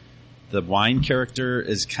there. The wine character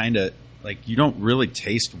is kind of like you don't really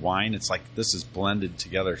taste wine. It's like this is blended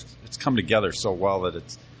together. It's come together so well that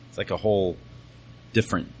it's like a whole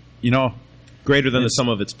different, greater than the sum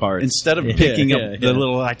of its parts. Instead of picking up the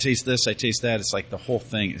little, I taste this, I taste that, it's like the whole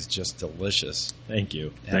thing is just delicious. Thank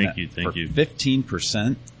you. Thank you.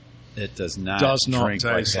 15%, it does not drink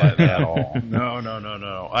taste like that at all.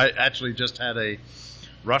 No. I actually just had a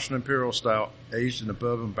Russian Imperial Stout aged in a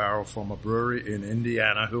bourbon barrel from a brewery in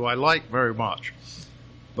Indiana who I like very much.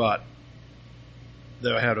 But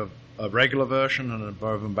they had a regular version and a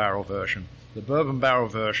bourbon barrel version. The bourbon barrel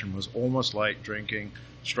version was almost like drinking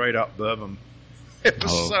straight up bourbon. It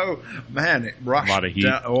was it rushed. A lot of heat.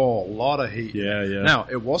 Down, a lot of heat. Yeah. Now,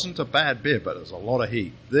 it wasn't a bad beer, but there's a lot of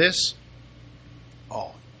heat. This,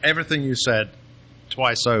 everything you said,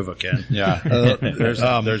 twice over, Ken. Yeah,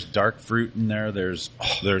 there's dark fruit in there. There's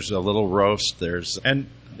a little roast. There's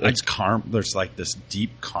like this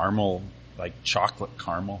deep caramel, like chocolate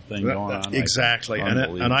caramel thing going on. Exactly, like,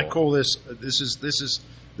 and I call this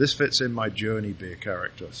fits in my journey beer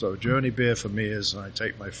character. So journey beer for me is I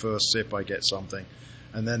take my first sip, I get something,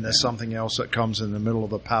 and then there's something else that comes in the middle of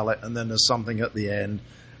the palate, and then there's something at the end,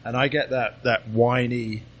 and I get that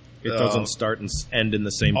winey. It doesn't start and end in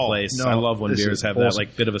the same place. No, I love when beers have that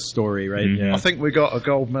like bit of a story, right? Mm-hmm. Yeah. I think we got a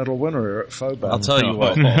gold medal winner here at Pubcast. I'll tell you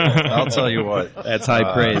what. I'll tell you what. That's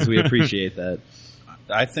high praise. We appreciate that.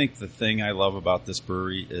 I think the thing I love about this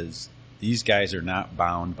brewery is these guys are not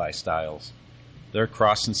bound by styles. They're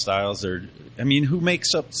crossing styles. Who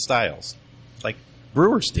makes up styles? Like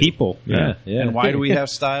brewers do. People. Yeah. And why do we have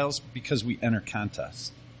styles? Because we enter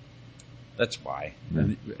contests. That's why.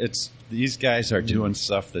 And these guys are doing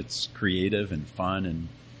stuff that's creative and fun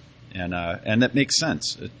and that makes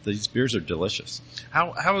sense. These beers are delicious.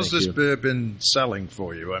 How has this beer been selling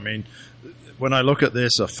for you? I mean, when I look at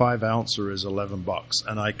this, a 5-ouncer is $11,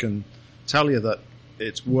 and I can tell you that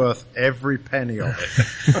it's worth every penny of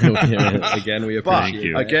it. Again, we But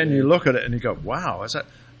appreciate it. again, you look at it and you go, "Wow, is that?"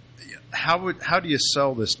 How do you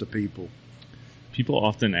sell this to people? People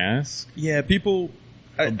often ask. Yeah, people.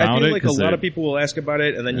 I About feel it, like a 'cause lot they- of people will ask about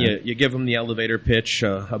it, and then you give them the elevator pitch,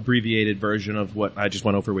 abbreviated version of what I just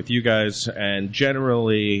went over with you guys. And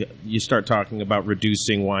generally, you start talking about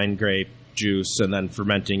reducing wine grape juice and then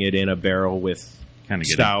fermenting it in a barrel with Kind of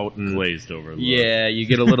get stout and glazed over. Yeah, you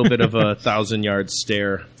get a little bit of a 1,000-yard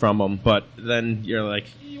stare from them, but then you're like,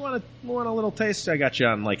 you want a little taste? I got you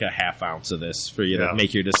on like a half ounce of this for you to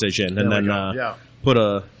make your decision, and then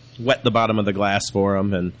wet the bottom of the glass for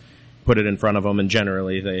them and put it in front of them, and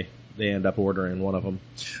generally they end up ordering one of them.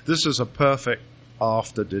 This is a perfect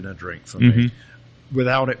after-dinner drink for me,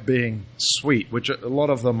 without it being sweet, which a lot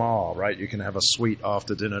of them are, right? You can have a sweet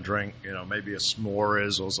after-dinner drink, maybe a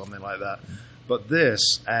s'mores or something like that. But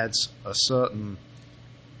this adds a certain,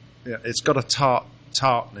 it's got a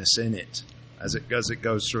tartness in it as it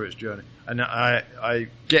goes through its journey. And I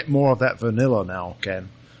get more of that vanilla now, Ken,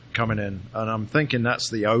 coming in. And I'm thinking that's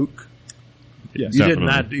the oak. Yeah, You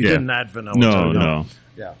didn't add vanilla to it. No.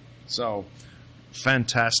 Yeah. So,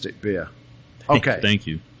 fantastic beer. Okay. Thank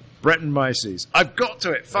you. Bretton Macy's. I've got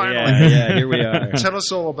to it, finally. Yeah, here we are. Tell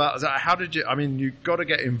us all about that. How did you, you've got to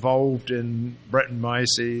get involved in Bretton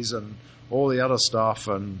Macy's and all the other stuff,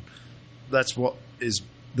 and that's what is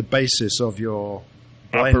the basis of your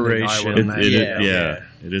blending, I would imagine.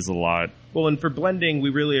 It is a lot. Well, and for blending, we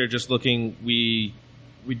really are just looking. We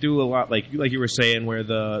do a lot, like you were saying, where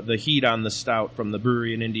the heat on the stout from the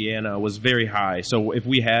brewery in Indiana was very high. So if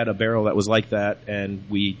we had a barrel that was like that, and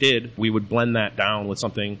we would blend that down with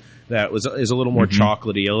something that is a little more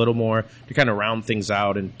chocolatey, a little more to kind of round things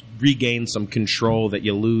out and regain some control that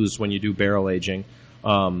you lose when you do barrel aging.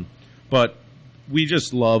 But we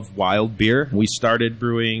just love wild beer. We started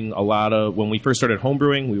brewing when we first started home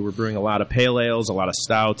brewing, we were brewing a lot of pale ales, a lot of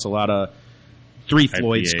stouts, a lot of Three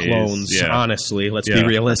Floyd's IPAs, clones, honestly. Let's be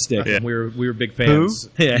realistic. Yeah. We were big fans.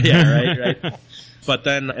 Right. But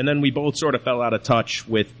then we both sort of fell out of touch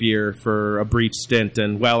with beer for a brief stint.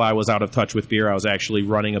 And while I was out of touch with beer, I was actually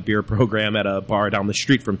running a beer program at a bar down the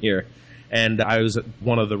street from here. And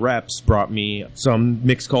one of the reps brought me some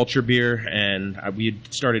mixed culture beer, and we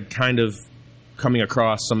had started kind of coming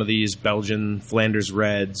across some of these Belgian Flanders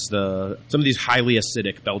Reds, some of these highly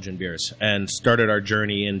acidic Belgian beers, and started our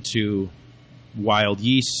journey into wild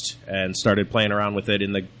yeast and started playing around with it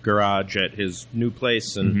in the garage at his new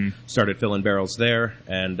place and started filling barrels there,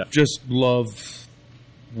 and just love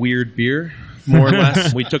weird beer, more or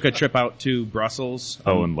less. We took a trip out to Brussels.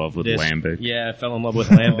 Fell in love with Lambic. Yeah, fell in love with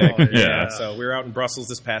Lambic. Yeah. So we were out in Brussels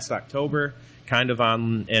this past October, kind of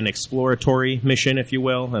on an exploratory mission, if you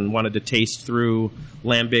will, and wanted to taste through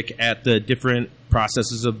Lambic at the different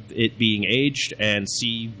processes of it being aged and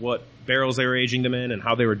see what barrels they were aging them in and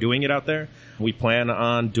how they were doing it out there. We plan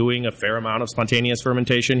on doing a fair amount of spontaneous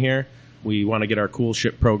fermentation here. We want to get our Cool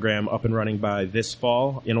Ship program up and running by this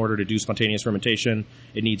fall. In order to do spontaneous fermentation,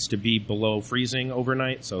 it needs to be below freezing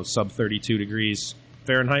overnight, so sub 32 degrees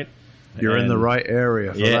Fahrenheit. You're in the right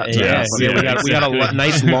area for that. We got a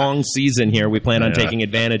nice long season here we plan on taking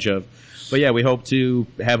advantage of. But yeah, we hope to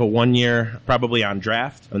have a 1 year probably on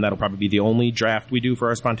draft, and that'll probably be the only draft we do for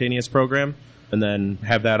our spontaneous program, and then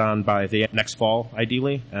have that on by the next fall,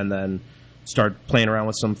 ideally, and then start playing around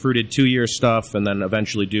with some fruited 2-year stuff, and then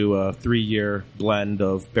eventually do a 3-year blend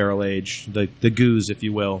of barrel age, the goose, if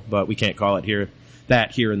you will, but we can't call it here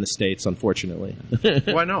in the States, unfortunately.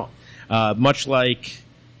 Why not? Much like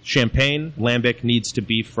Champagne, Lambic needs to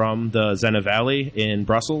be from the Zena Valley in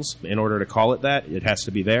Brussels. In order to call it that, it has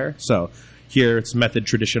to be there. So here it's method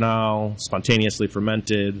traditional, spontaneously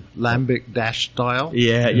fermented. Lambic dash style.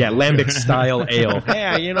 Yeah, Lambic style ale.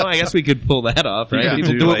 Yeah, I guess we could pull that off, right? Yeah,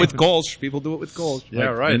 People do do it like- with Kolsch. People do it with Kolsch. Yeah,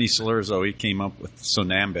 Like right. Vinny Salurzo, he came up with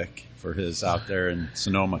Sonambic for his out there in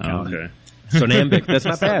Sonoma County. Okay. So Lambic, that's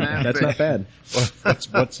not bad. That's not bad.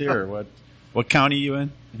 What's here? What county you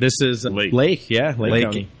in? This is Lake. Yeah, Lake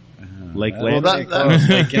County. Lake Well, Lambic.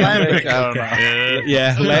 Lambic, I don't know.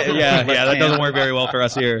 Yeah. Yeah, that doesn't work very well for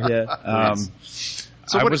us here. Yeah.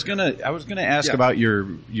 So I was gonna ask about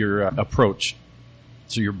your approach.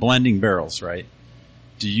 So you're blending barrels, right?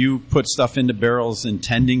 Do you put stuff into barrels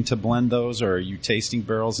intending to blend those, or are you tasting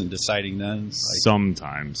barrels and deciding then?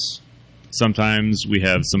 Sometimes we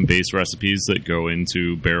have some base recipes that go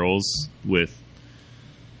into barrels with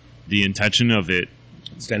the intention of it.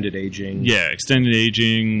 Extended aging. Yeah, extended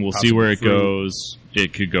aging. We'll see where it fruit. goes.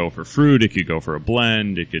 It could go for fruit. It could go for a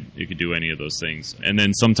blend. It could do any of those things. And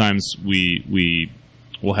then sometimes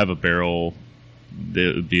we'll have a barrel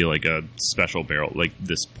that would be like a special barrel, like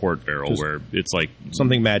this port barrel, Just where it's like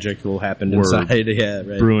Something magic will happen We're inside. Yeah,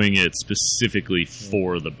 right. brewing it specifically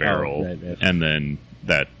for the barrel, right. and then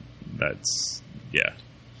that's yeah.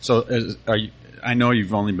 So are you? I know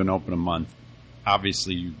you've only been open a month.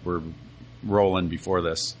 Obviously, you were rolling before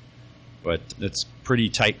this, but it's pretty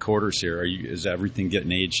tight quarters here. Is everything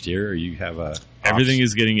getting aged here, or you have a Everything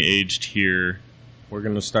is getting aged here. We're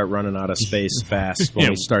going to start running out of space fast when Yeah.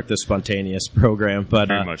 we start this spontaneous program. But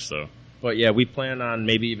Very much so. But yeah, we plan on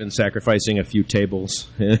maybe even sacrificing a few tables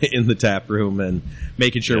in the tap room and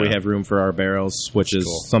making sure we Yeah. have room for our barrels, which is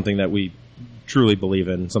something that we truly believe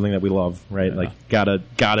in, something that we love, right? Like gotta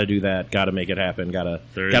do that, gotta make it happen, gotta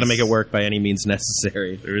make it work by any means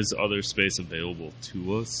necessary. There is other space available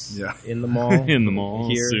to us. Yeah. In the mall, In the mall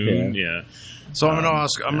here, soon. Yeah. So I'm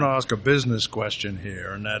going to ask a business question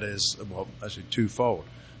here, and that is, well, actually twofold.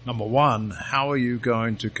 Number one, how are you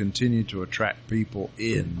going to continue to attract people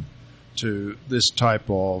in to this type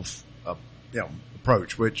of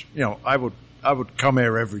approach? Which I would come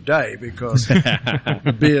here every day because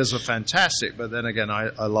the beers are fantastic. But then again,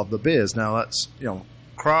 I love the beers. Now that's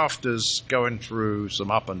craft is going through some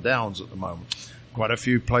up and downs at the moment. Quite a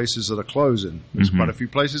few places that are closing. There's quite a few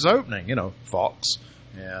places opening. Fox.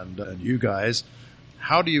 And you guys,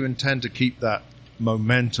 how do you intend to keep that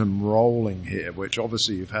momentum rolling here? Which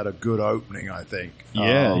obviously you've had a good opening, I think.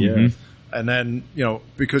 Yeah. And then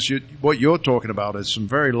because what you're talking about is some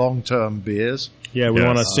very long-term beers. Yeah, we Yes.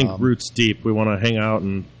 want to sink roots deep. We want to hang out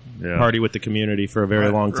and party with the community for a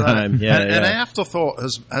very long time. Right. Yeah, and Afterthought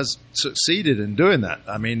has succeeded in doing that.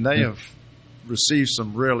 I mean, they have received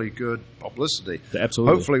some really good publicity.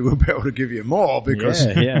 Absolutely. Hopefully, we'll be able to give you more because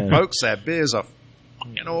folks, their beers are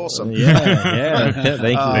fucking awesome. Yeah.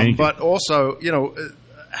 Thank you. But also,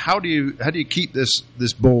 how do you keep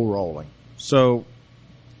this ball rolling? So,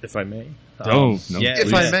 if I may. No. Yeah,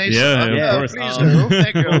 If I may, Yeah, sir. of course. Please do.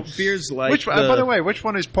 Thank you. Beers like By the way, which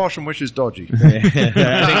one is posh and which is dodgy?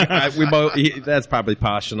 I think we both. That's probably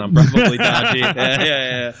posh, and I'm probably dodgy.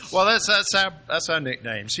 Yeah. Well, that's our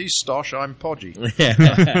nicknames. He's Stosh, I'm Podgy.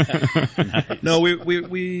 No,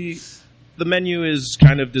 we the menu is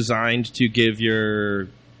kind of designed to give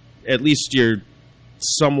at least your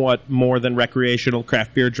somewhat more than recreational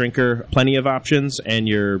craft beer drinker plenty of options, and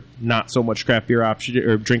your not so much craft beer option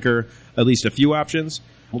or drinker at least a few options.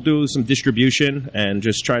 We'll do some distribution and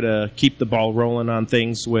just try to keep the ball rolling on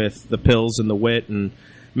things with the pills and the wit, and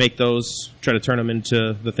make those, try to turn them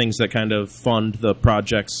into the things that kind of fund the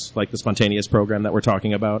projects like the spontaneous program that we're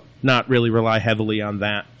talking about. Not really rely heavily on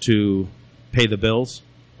that to pay the bills,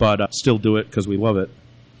 but still do it because we love it.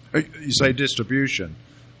 You say distribution.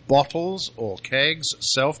 Bottles or kegs,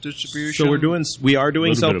 self-distribution? So we are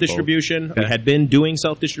doing Little bit of self-distribution. We had been doing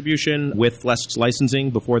self-distribution with Less licensing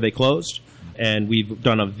before they closed, and we've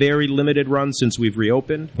done a very limited run since we've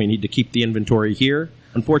reopened. We need to keep the inventory here,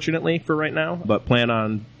 unfortunately, for right now, but plan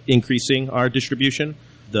on increasing our distribution.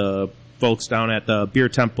 The folks down at the Beer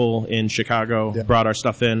Temple in Chicago brought our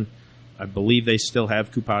stuff in. I believe they still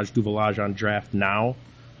have Coupage du Village on draft now.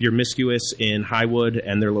 Your Miscuous in Highwood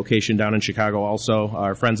and their location down in Chicago also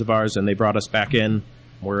are friends of ours, and they brought us back in.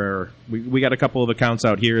 We got a couple of accounts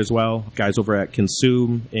out here as well. Guys over at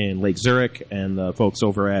Consume in Lake Zurich, and the folks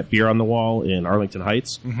over at Beer on the Wall in Arlington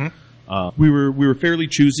Heights. We were fairly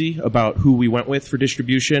choosy about who we went with for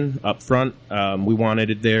distribution up front. We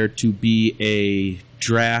wanted there to be a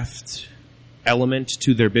draft element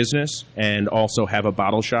to their business and also have a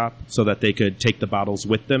bottle shop so that they could take the bottles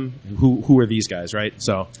with them. Who are these guys, right?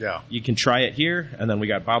 So Yeah. you can try it here, and then we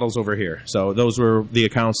got bottles over here. So those were the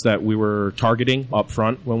accounts that we were targeting up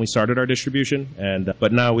front when we started our distribution.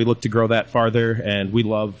 But now we look to grow that farther, and we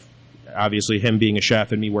love, obviously, him being a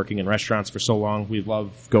chef and me working in restaurants for so long. We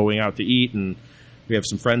love going out to eat, and we have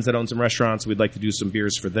some friends that own some restaurants. We'd like to do some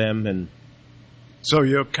beers for them. And So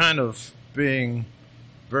you're kind of being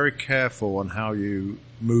very careful on how you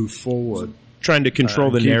move forward. trying to control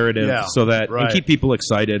the keep- narrative yeah, so that right. and keep people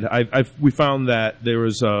excited. We found that there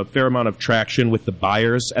was a fair amount of traction with the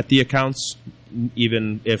buyers at the accounts,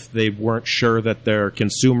 even if they weren't sure that their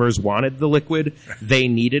consumers wanted the liquid, they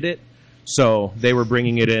needed it. So they were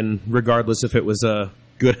bringing it in regardless if it was a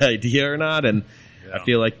good idea or not. And I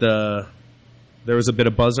feel like there was a bit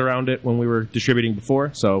of buzz around it when we were distributing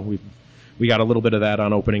before. So we got a little bit of that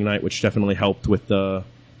on opening night, which definitely helped with the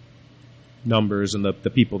numbers and the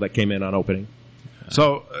people that came in on opening.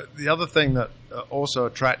 So the other thing that also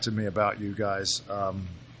attracted me about you guys,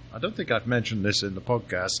 I don't think I've mentioned this in the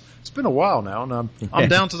podcast. It's been a while now, and I'm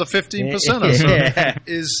down to the 15%. So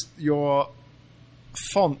is your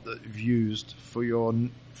font that you've used for your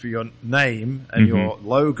name and your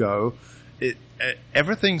logo?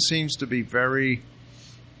 Everything seems to be very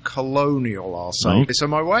colonial, I'll say. Oh. So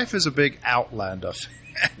my wife is a big Outlander fan.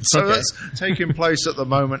 So that's taking place at the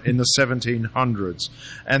moment in the 1700s.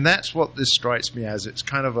 And that's what this strikes me as. It's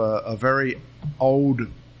kind of a very old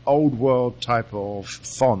world type of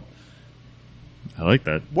font. I like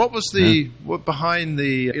that. What was what behind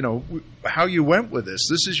how you went with this?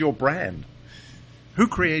 This is your brand. Who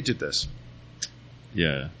created this?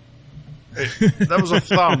 Yeah. That was a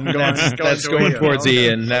thumb going, That's to going Ian. towards Okay.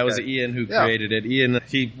 Ian. That was Okay. Ian who Yeah. created it. Ian,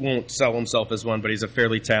 he won't sell himself as one, but he's a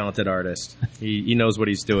fairly talented artist. He knows what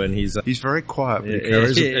he's doing. He's He's very quiet, but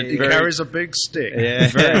he Yeah, carries a big stick.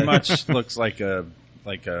 It very much looks like a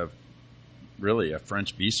really a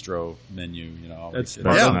French bistro menu. That's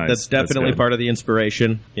That's Yeah. nice. that's definitely good. part of the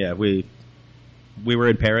inspiration. Yeah, we were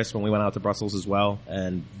in Paris when we went out to Brussels as well,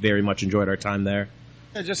 and very much enjoyed our time there.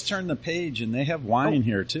 I just turned the page, and they have wine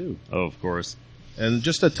here too. Oh, of course. And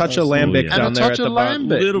just a touch of lambic yeah. down And a there touch at the of bottom.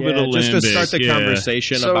 lambic. Little bit of just to start lambic, the yeah.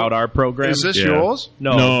 conversation So, about our program. Is this Yeah. yours?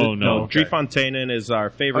 No. Okay. Driefonteinen is our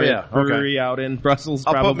favorite Oh, yeah. Okay. brewery out in Brussels,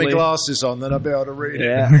 I'll probably. put my glasses on, then I'll be able to read it.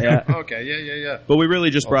 Yeah. Okay, yeah. But we really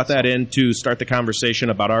just brought that in to start the conversation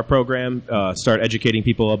about our program, start educating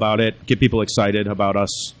people about it, get people excited about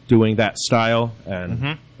us doing that style,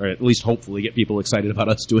 and or at least hopefully get people excited about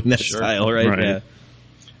us doing that style, right? Right. Yeah.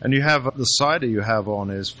 And you have the cider you have on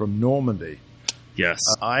is from Normandy. Yes.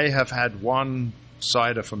 I have had one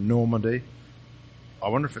cider from Normandy. I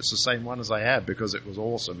wonder if it's the same one as I had because it was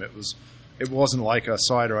awesome. It wasn't like a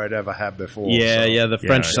cider I'd ever had before. Yeah, so. the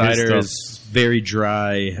French his cider stuff- is very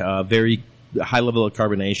dry, very high level of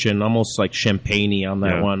carbonation, almost like champagne-y on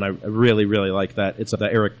that Yeah. one. I really, really like that. It's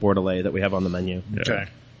the Eric Bordelais that we have on the menu. Okay.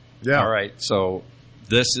 Yeah. All right, so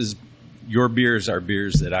your beers are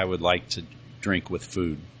beers that I would like to drink with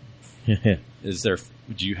food.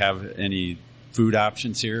 Do you have any food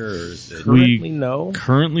options here, or is it? Currently, no.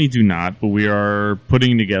 Currently do not, but we are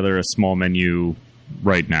putting together a small menu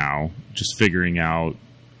right now, just figuring out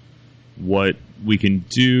what we can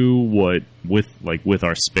do, with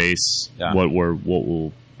our space, Yeah. what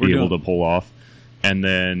we'll be able to pull off, and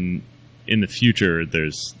then in the future,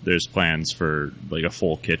 there's plans for like a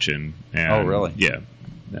full kitchen. And, Oh, really? Yeah.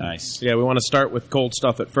 Nice. Yeah, we want to start with cold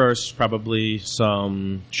stuff at first, probably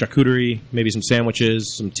some charcuterie, maybe some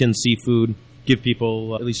sandwiches, some tinned seafood. Give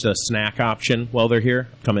people at least a snack option while they're here.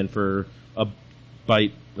 Come in for a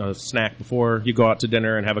bite, a snack before you go out to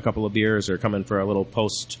dinner and have a couple of beers, or come in for a little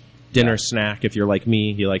post-dinner snack. If you're like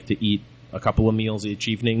me, you like to eat a couple of meals each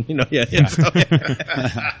evening.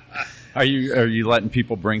 Are you letting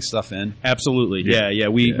people bring stuff in? Absolutely. Yeah.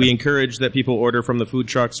 We encourage that people order from the food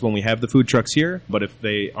trucks when we have the food trucks here. But if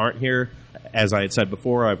they aren't here, as I had said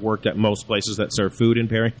before, I've worked at most places that serve food in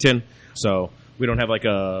Barrington. So we don't have like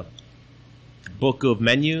a book of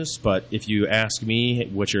menus. But if you ask me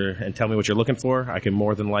and tell me what you're looking for, I can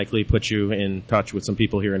more than likely put you in touch with some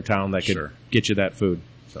people here in town that could get you that food.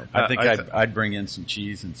 So I think I'd bring in some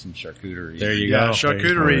cheese and some charcuterie. there you Yeah, go.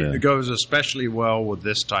 charcuterie Oh, yeah. goes especially well with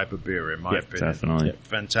this type of beer, in my opinion. Definitely.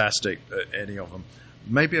 Fantastic, any of them.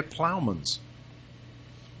 Maybe a Plowman's.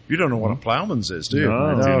 You don't know what a Plowman's is, do you? No,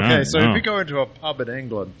 I do Okay, not, so no. if you go into a pub in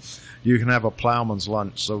England, you can have a Plowman's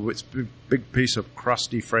lunch. So it's a big piece of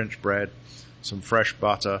crusty French bread, some fresh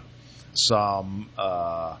butter, some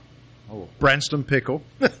Branston pickle.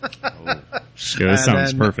 Yeah, that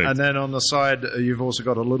sounds perfect. And then on the side, you've also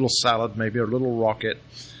got a little salad, maybe a little rocket,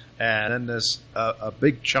 and then there's a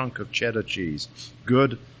big chunk of cheddar cheese.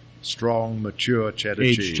 Good, strong, mature cheddar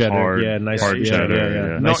Aged cheese. cheddar, Hard- yeah, nice, hard cheddar, yeah.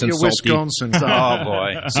 Not nice and your salty. Wisconsin. Oh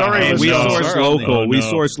boy. Sorry, Hey, we Wisconsin. source Sorry. local. Oh, We no.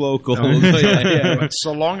 source local. Yeah.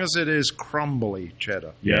 So long as it is crumbly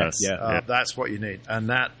cheddar. Yes. Yeah. That's what you need, and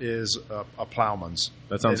that is a Plowman's.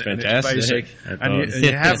 That sounds And it's fantastic. basic. It And you, does. and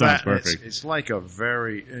you have Sounds that. and perfect. It's like a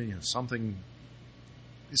very something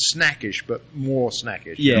snackish, but more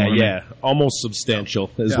snackish. Yeah, You know what I mean? almost substantial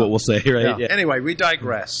is Yeah. what we'll say, right? Yeah. Yeah. Anyway, we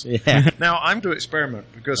digress. Yeah. Now I'm to experiment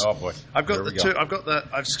because Oh, boy. I've got Here the we go. two.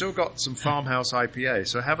 I've still got some farmhouse IPA.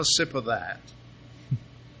 So have a sip of that,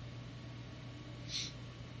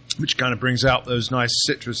 which kind of brings out those nice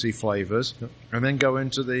citrusy flavors, and then go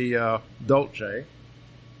into the Dolce.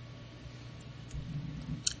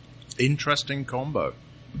 Interesting combo.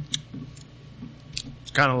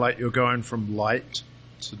 It's kind of like you're going from light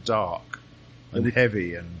to dark and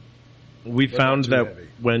heavy and We found too that heavy.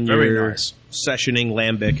 when Very you're nice. sessioning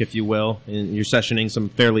lambic, if you will, and you're sessioning some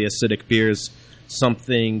fairly acidic beers,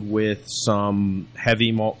 something with some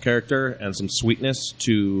heavy malt character and some sweetness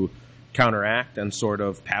to counteract and sort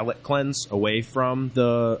of palate cleanse away from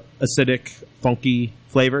the acidic, funky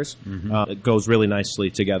flavors, it goes really nicely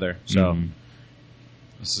together. So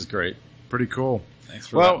This is great. pretty cool. Thanks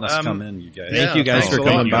for Well, letting us come in, you guys. yeah. thank you guys thanks for a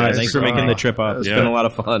lot, coming by. guys. Thanks for making the trip up. It's Yeah. been a lot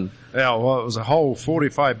of fun. Yeah, well, it was a whole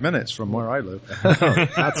 45 minutes from where I live.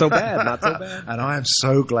 Not so bad. Not so bad. And I am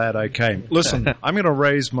so glad I came. Listen, I'm going to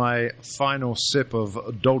raise my final sip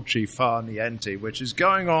of Dolce Far Niente, which is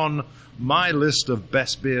going on my list of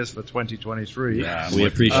best beers for 2023. Yeah, We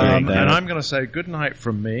appreciate And that. I'm going to say good night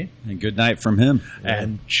from me And good night from him.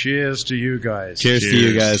 and cheers to you guys. Cheers to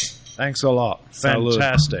you Cheers. guys. Thanks a lot. Salud.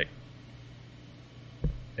 Fantastic.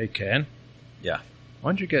 Hey, Ken, Yeah. why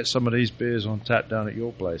don't you get some of these beers on tap down at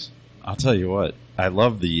your place? I'll tell you what. I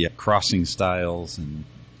love the crossing styles and,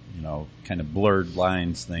 kind of blurred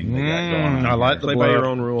lines thing they got going on. I like here. the Play by blur- your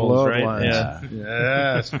own rules, blurred right? lines. Yeah.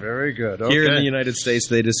 Yes, very good. Here in Okay. the United States,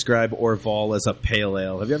 they describe Orval as a pale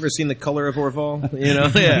ale. Have you ever seen the color of Orval? Yeah.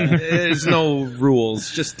 There's no rules.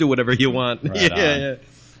 Just do whatever you want. Right on.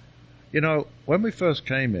 You know, when we first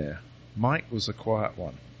came here, Mike was the quiet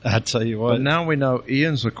one. I'll tell you But what. now we know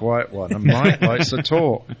Ian's the quiet one, and Mike likes to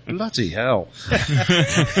talk. Bloody hell.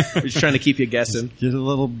 We're just trying to keep you guessing. Get a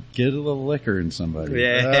little liquor in somebody.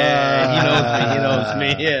 Yeah, he knows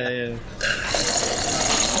me. Yeah.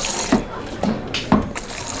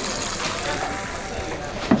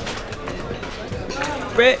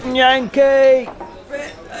 Britain Yankee!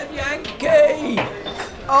 Britain Yankee!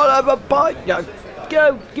 I'll have a pint. No,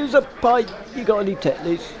 go, give us a pint. You got any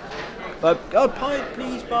Tetleys? A pint,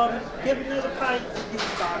 please, Bob. Give another pint, please,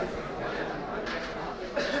 Bob.